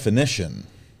by definition,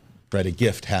 right? A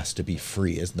gift has to be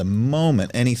free. Is the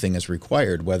moment anything is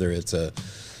required, whether it's a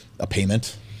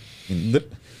payment.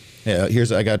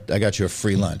 I got you a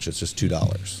free lunch. It's just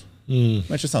 $2.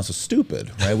 That just sounds so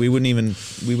stupid, right? We wouldn't even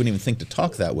think to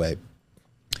talk that way.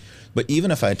 But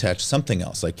even if I attach something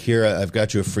else, like here, I've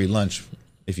got you a free lunch.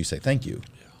 If you say thank you,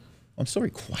 I'm still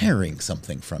requiring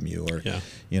something from you, or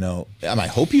I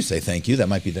hope you say thank you. That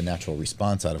might be the natural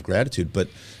response out of gratitude. But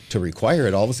to require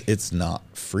it, it's not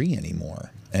free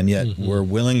anymore. And yet we're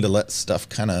willing to let stuff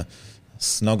kind of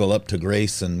snuggle up to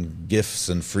grace and gifts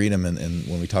and freedom. And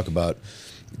when we talk about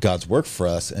God's work for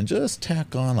us, and just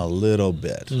tack on a little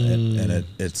bit, and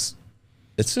it's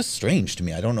just strange to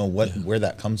me. I don't know where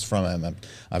that comes from. I'm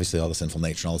obviously all the sinful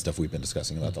nature and all the stuff we've been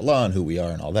discussing about the law and who we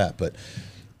are and all that. But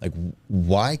like,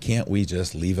 why can't we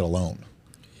just leave it alone?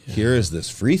 Yeah. Here is this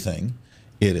free thing.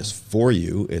 It is for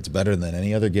you. It's better than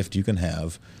any other gift you can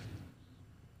have.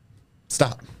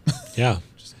 Stop. Yeah.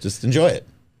 Just enjoy it.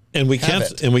 And we can't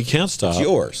stop. It's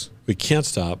yours. We can't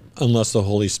stop unless the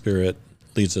Holy Spirit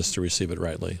leads us to receive it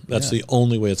rightly. That's the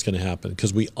only way it's going to happen,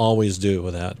 because we always do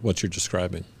with that, what you're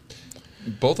describing.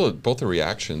 Both the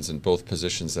reactions and both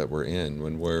positions that we're in,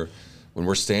 when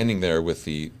we're standing there with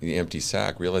the empty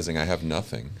sack, realizing I have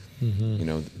nothing.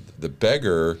 The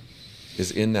beggar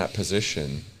is in that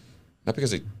position not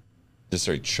because he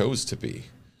necessarily chose to be,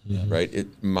 right?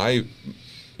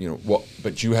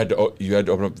 But you had to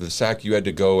open up the sack. You had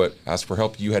to go ask for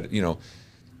help. You had,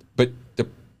 but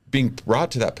being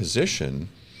brought to that position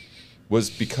was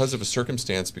because of a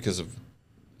circumstance, because of,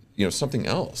 something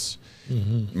else.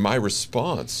 My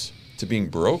response to being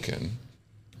broken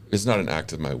is not an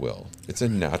act of my will. It's a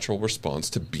natural response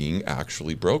to being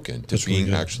actually broken, to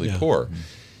being actually poor.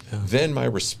 Yeah. Then my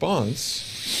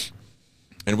response,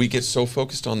 and we get so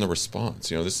focused on the response.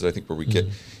 This is, I think, where we get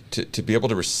to be able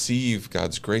to receive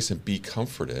God's grace and be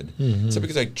comforted. It's not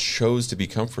because I chose to be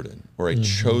comforted or I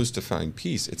chose to find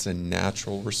peace. It's a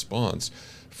natural response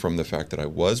from the fact that I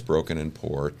was broken and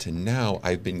poor to now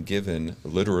I've been given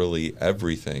literally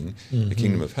everything, the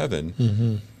kingdom of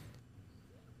heaven.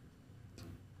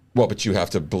 Well, but you have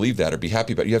to believe that or be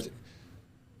happy, but you have to,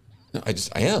 no, I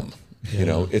am.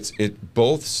 Yeah. It's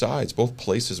both sides, both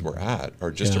places we're at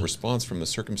are just a response from the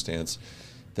circumstance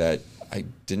that I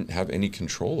didn't have any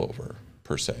control over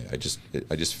per se. I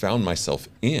just found myself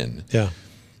in. Yeah.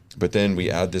 But then we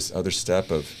add this other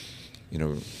step of,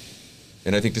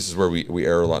 and I think this is where we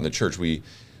err a lot in the church.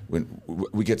 When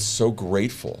we get so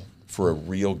grateful for a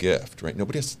real gift, right?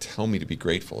 Nobody has to tell me to be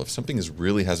grateful. If something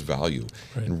really has value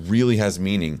and really has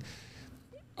meaning,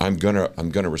 I'm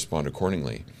gonna respond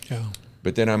accordingly. Yeah.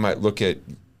 But then I might look at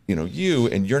you,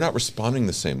 and you're not responding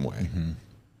the same way.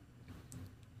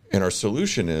 And our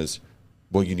solution is,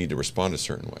 well, you need to respond a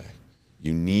certain way.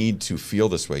 You need to feel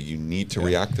this way. You need to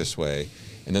react this way.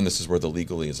 And then this is where the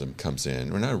legalism comes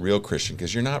in. We're not a real Christian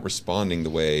because you're not responding the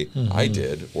way I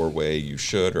did, or way you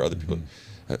should, or other people,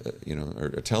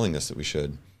 are telling us that we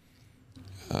should.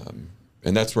 And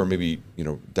that's where maybe,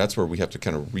 that's where we have to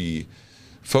kind of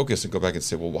refocus and go back and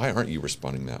say, well, why aren't you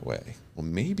responding that way? Well,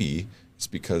 maybe it's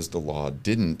because the law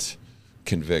didn't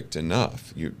convict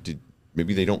enough.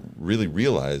 Maybe they don't really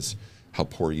realize how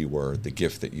poor you were, the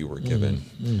gift that you were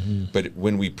given. But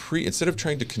when we instead of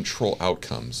trying to control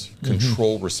outcomes,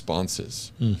 control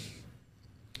responses,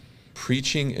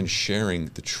 preaching and sharing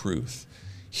the truth,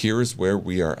 here is where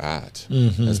we are at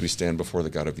as we stand before the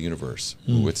God of the universe.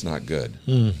 Ooh, it's not good.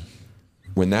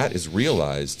 When that is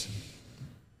realized,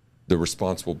 the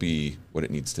response will be what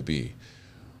it needs to be.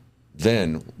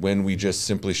 Then, when we just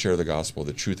simply share the gospel,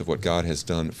 the truth of what God has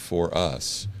done for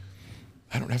us,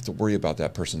 I don't have to worry about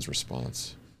that person's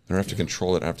response. I don't have to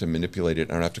control it. I don't have to manipulate it.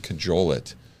 I don't have to cajole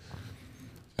it.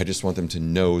 I just want them to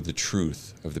know the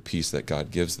truth of the peace that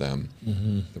God gives them.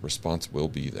 The response will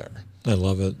be there. I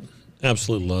love it.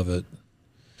 Absolutely love it.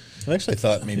 I actually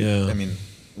thought maybe,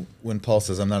 when Paul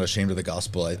says, I'm not ashamed of the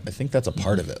gospel, I think that's a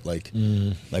part of it.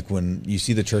 Like when you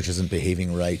see the church isn't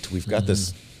behaving right, we've got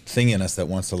this thing in us that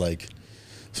wants to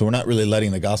so we're not really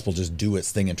letting the gospel just do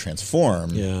its thing and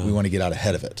transform. Yeah. We want to get out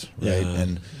ahead of it, right? Yeah.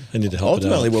 And I need to help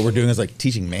ultimately what we're doing is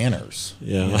teaching manners.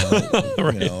 Yeah.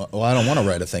 Right. Well, I don't want to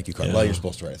write a thank you card. Yeah. Well, you're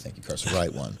supposed to write a thank you card, so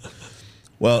write one.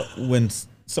 Well, when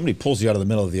somebody pulls you out of the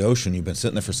middle of the ocean, you've been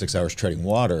sitting there for 6 hours treading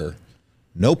water,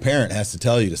 no parent has to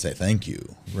tell you to say thank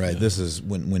you, right? Yeah. This is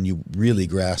when you really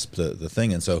grasp the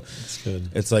thing. And so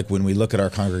it's like when we look at our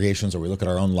congregations or we look at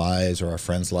our own lives or our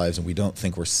friends' lives and we don't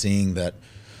think we're seeing that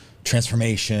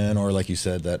transformation or, like you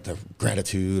said, that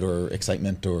gratitude or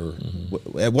excitement or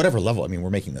at whatever level. I mean,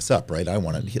 we're making this up, right? I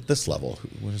want to hit this level.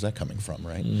 Where is that coming from,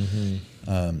 right?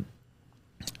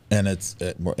 And it's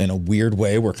in a weird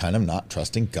way, we're kind of not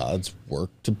trusting God's work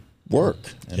to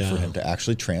work and for him to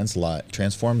actually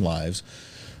transform lives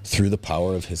through the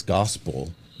power of his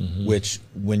gospel, which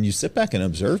when you sit back and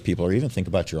observe people or even think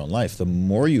about your own life, the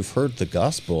more you've heard the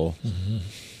gospel,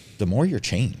 the more you're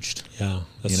changed. Yeah,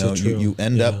 that's so true. You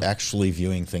end up actually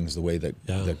viewing things the way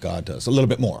that God does, a little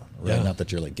bit more, right? Not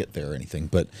that you're like get there or anything,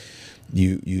 but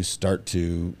you start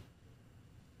to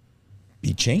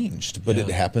be changed. But it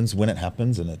happens when it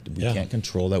happens, and we can't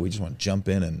control that. We just want to jump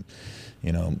in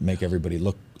and make everybody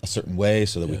look a certain way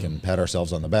so that we can pat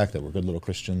ourselves on the back that we're good little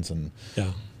Christians, and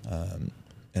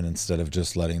instead of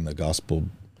just letting the gospel,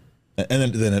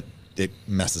 and then it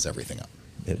messes everything up.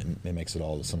 It makes it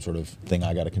all some sort of thing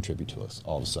I got to contribute to us.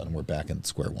 All of a sudden, we're back in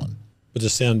square one. But to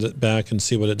stand back and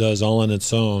see what it does all on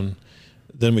its own,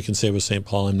 then we can say with St.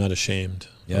 Paul, I'm not ashamed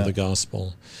of the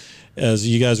gospel. As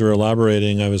you guys were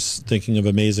elaborating, I was thinking of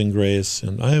Amazing Grace,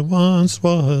 and I once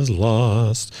was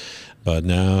lost, but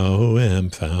now am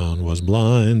found, was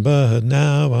blind, but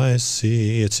now I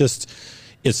see.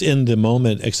 It's in the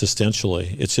moment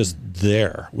existentially. It's just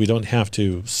there. We don't have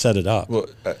to set it up. Well,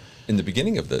 in the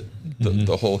beginning of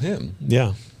the whole hymn,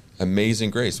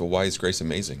 Amazing Grace. Well, why is grace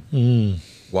amazing?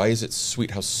 Why is it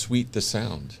sweet? How sweet the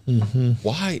sound.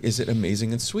 Why is it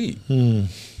amazing and sweet?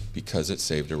 Because it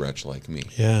saved a wretch like me.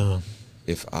 Yeah.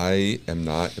 If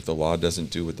the law doesn't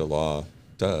do what the law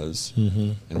does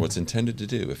and what's intended to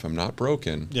do, if I'm not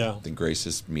broken, then grace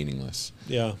is meaningless.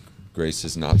 Yeah. Grace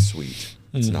is not sweet.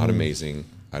 It's not amazing.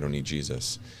 I don't need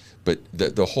Jesus. But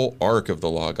the whole arc of the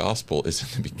law gospel is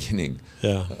in the beginning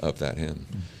of that hymn.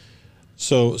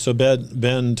 So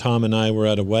Ben, Tom, and I were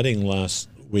at a wedding last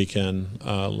weekend,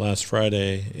 last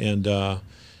Friday, and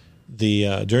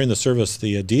during the service,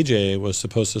 the DJ was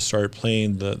supposed to start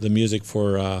playing the music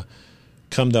for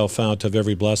 "Come Thou Fount of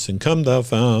Every Blessing." Come Thou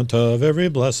Fount of Every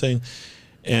Blessing,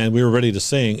 and we were ready to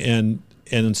sing, and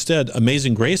instead,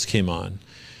 "Amazing Grace" came on,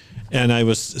 and I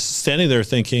was standing there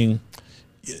thinking,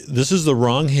 this is the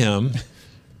wrong hymn,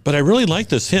 but I really like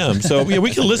this hymn. So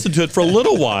we can listen to it for a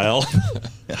little while.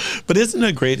 But isn't it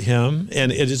a great hymn?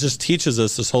 And it just teaches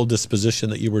us this whole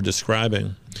disposition that you were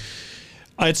describing.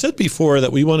 I had said before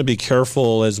that we want to be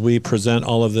careful as we present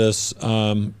all of this.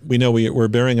 We know we're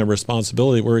bearing a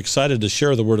responsibility. We're excited to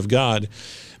share the Word of God.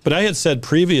 But I had said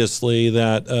previously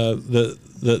that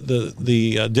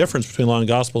the difference between law and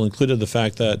gospel included the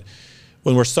fact that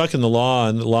when we're stuck in the law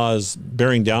and the law is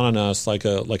bearing down on us like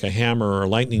a hammer or a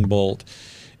lightning bolt,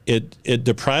 it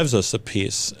deprives us of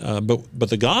peace. But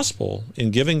the gospel,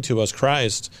 in giving to us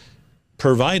Christ,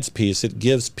 provides peace. It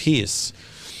gives peace.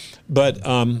 But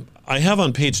I have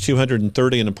on page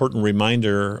 230 an important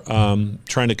reminder,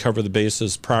 trying to cover the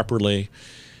bases properly,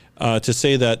 to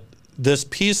say that this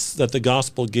peace that the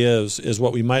gospel gives is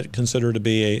what we might consider to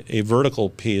be a vertical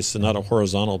peace and not a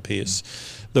horizontal peace.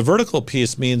 The vertical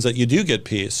peace means that you do get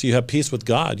peace. You have peace with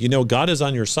God. You know God is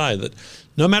on your side, that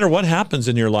no matter what happens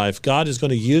in your life, God is going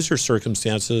to use your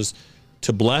circumstances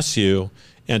to bless you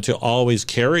and to always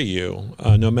carry you,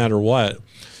 no matter what.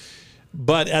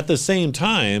 But at the same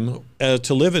time,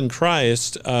 to live in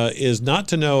Christ is not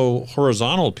to know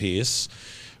horizontal peace.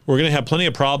 We're going to have plenty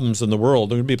of problems in the world.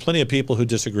 There are going to be plenty of people who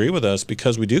disagree with us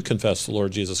because we do confess the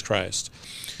Lord Jesus Christ.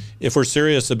 If we're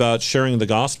serious about sharing the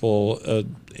gospel,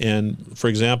 and for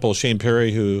example, Shane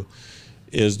Perry, who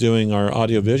is doing our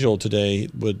audiovisual today, he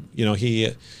would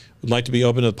like to be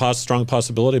open to the strong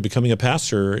possibility of becoming a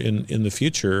pastor in the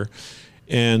future.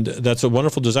 And that's a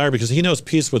wonderful desire because he knows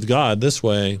peace with God this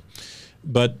way.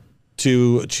 But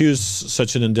to choose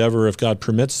such an endeavor, if God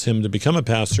permits him to become a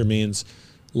pastor, means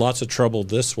lots of trouble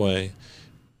this way,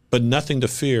 but nothing to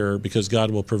fear because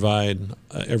God will provide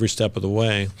every step of the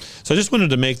way. So I just wanted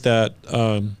to make that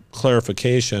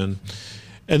clarification.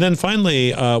 And then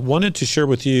finally, wanted to share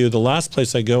with you the last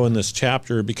place I go in this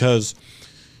chapter, because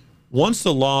once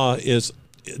the law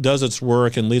does its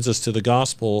work and leads us to the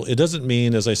gospel, it doesn't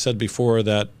mean, as I said before,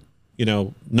 that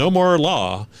no more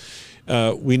law.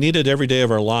 We need it every day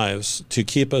of our lives to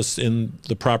keep us in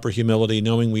the proper humility,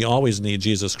 knowing we always need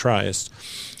Jesus Christ.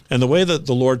 And the way that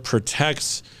the Lord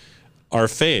protects our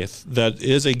faith, that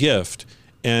is a gift,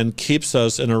 and keeps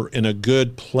us in a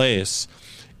good place,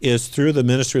 is through the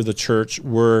ministry of the church,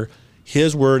 where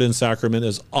his word and sacrament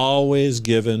is always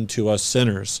given to us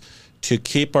sinners to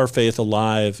keep our faith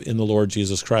alive in the Lord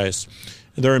Jesus Christ.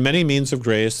 And there are many means of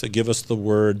grace that give us the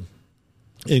word,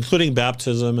 including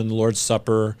baptism and the Lord's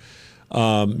Supper,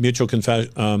 the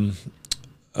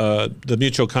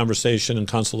mutual conversation and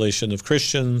consolation of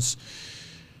Christians.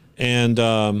 And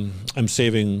I'm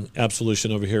saving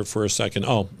absolution over here for a second.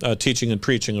 Teaching and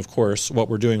preaching, of course, what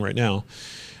we're doing right now.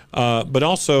 but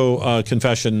also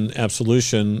confession,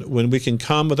 absolution, when we can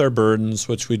come with our burdens,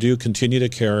 which we do continue to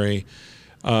carry,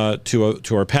 to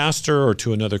our pastor or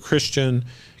to another Christian,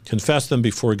 confess them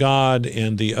before God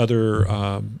and the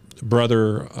other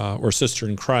brother or sister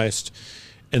in Christ,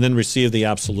 and then receive the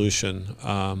absolution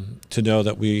to know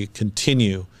that we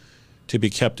continue to be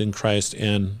kept in Christ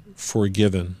and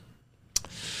forgiven.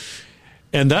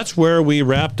 And that's where we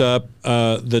wrapped up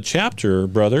the chapter,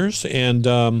 brothers. And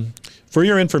for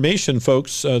your information,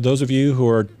 folks, those of you who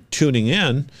are tuning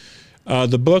in,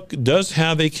 the book does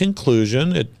have a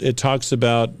conclusion. It talks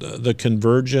about the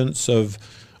convergence of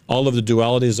all of the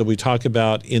dualities that we talk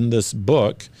about in this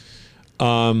book.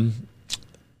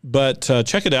 But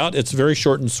check it out. It's very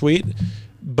short and sweet.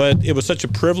 But it was such a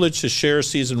privilege to share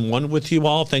season 1 with you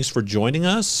all. Thanks for joining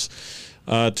us.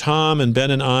 Tom and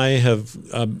Ben and I have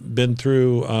been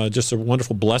through just a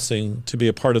wonderful blessing to be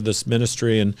a part of this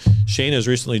ministry. And Shane has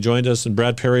recently joined us, and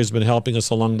Brad Perry has been helping us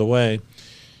along the way.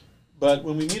 But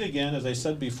when we meet again, as I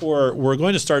said before, we're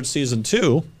going to start season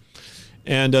 2.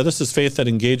 And this is Faith That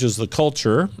Engages the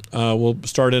Culture. We'll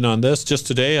start in on this. Just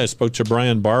today, I spoke to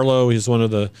Brian Barlow. He's one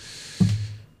of the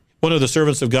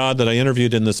servants of God that I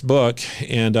interviewed in this book,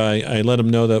 and I let him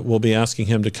know that we'll be asking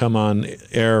him to come on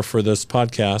air for this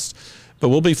podcast. But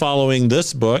we'll be following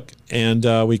this book,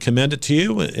 and we commend it to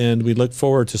you, and we look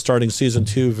forward to starting season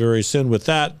 2 very soon with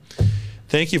that.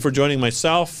 Thank you for joining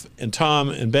myself and Tom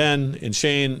and Ben and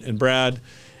Shane and Brad,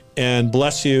 and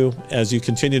bless you as you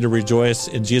continue to rejoice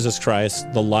in Jesus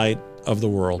Christ, the light of the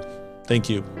world. Thank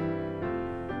you.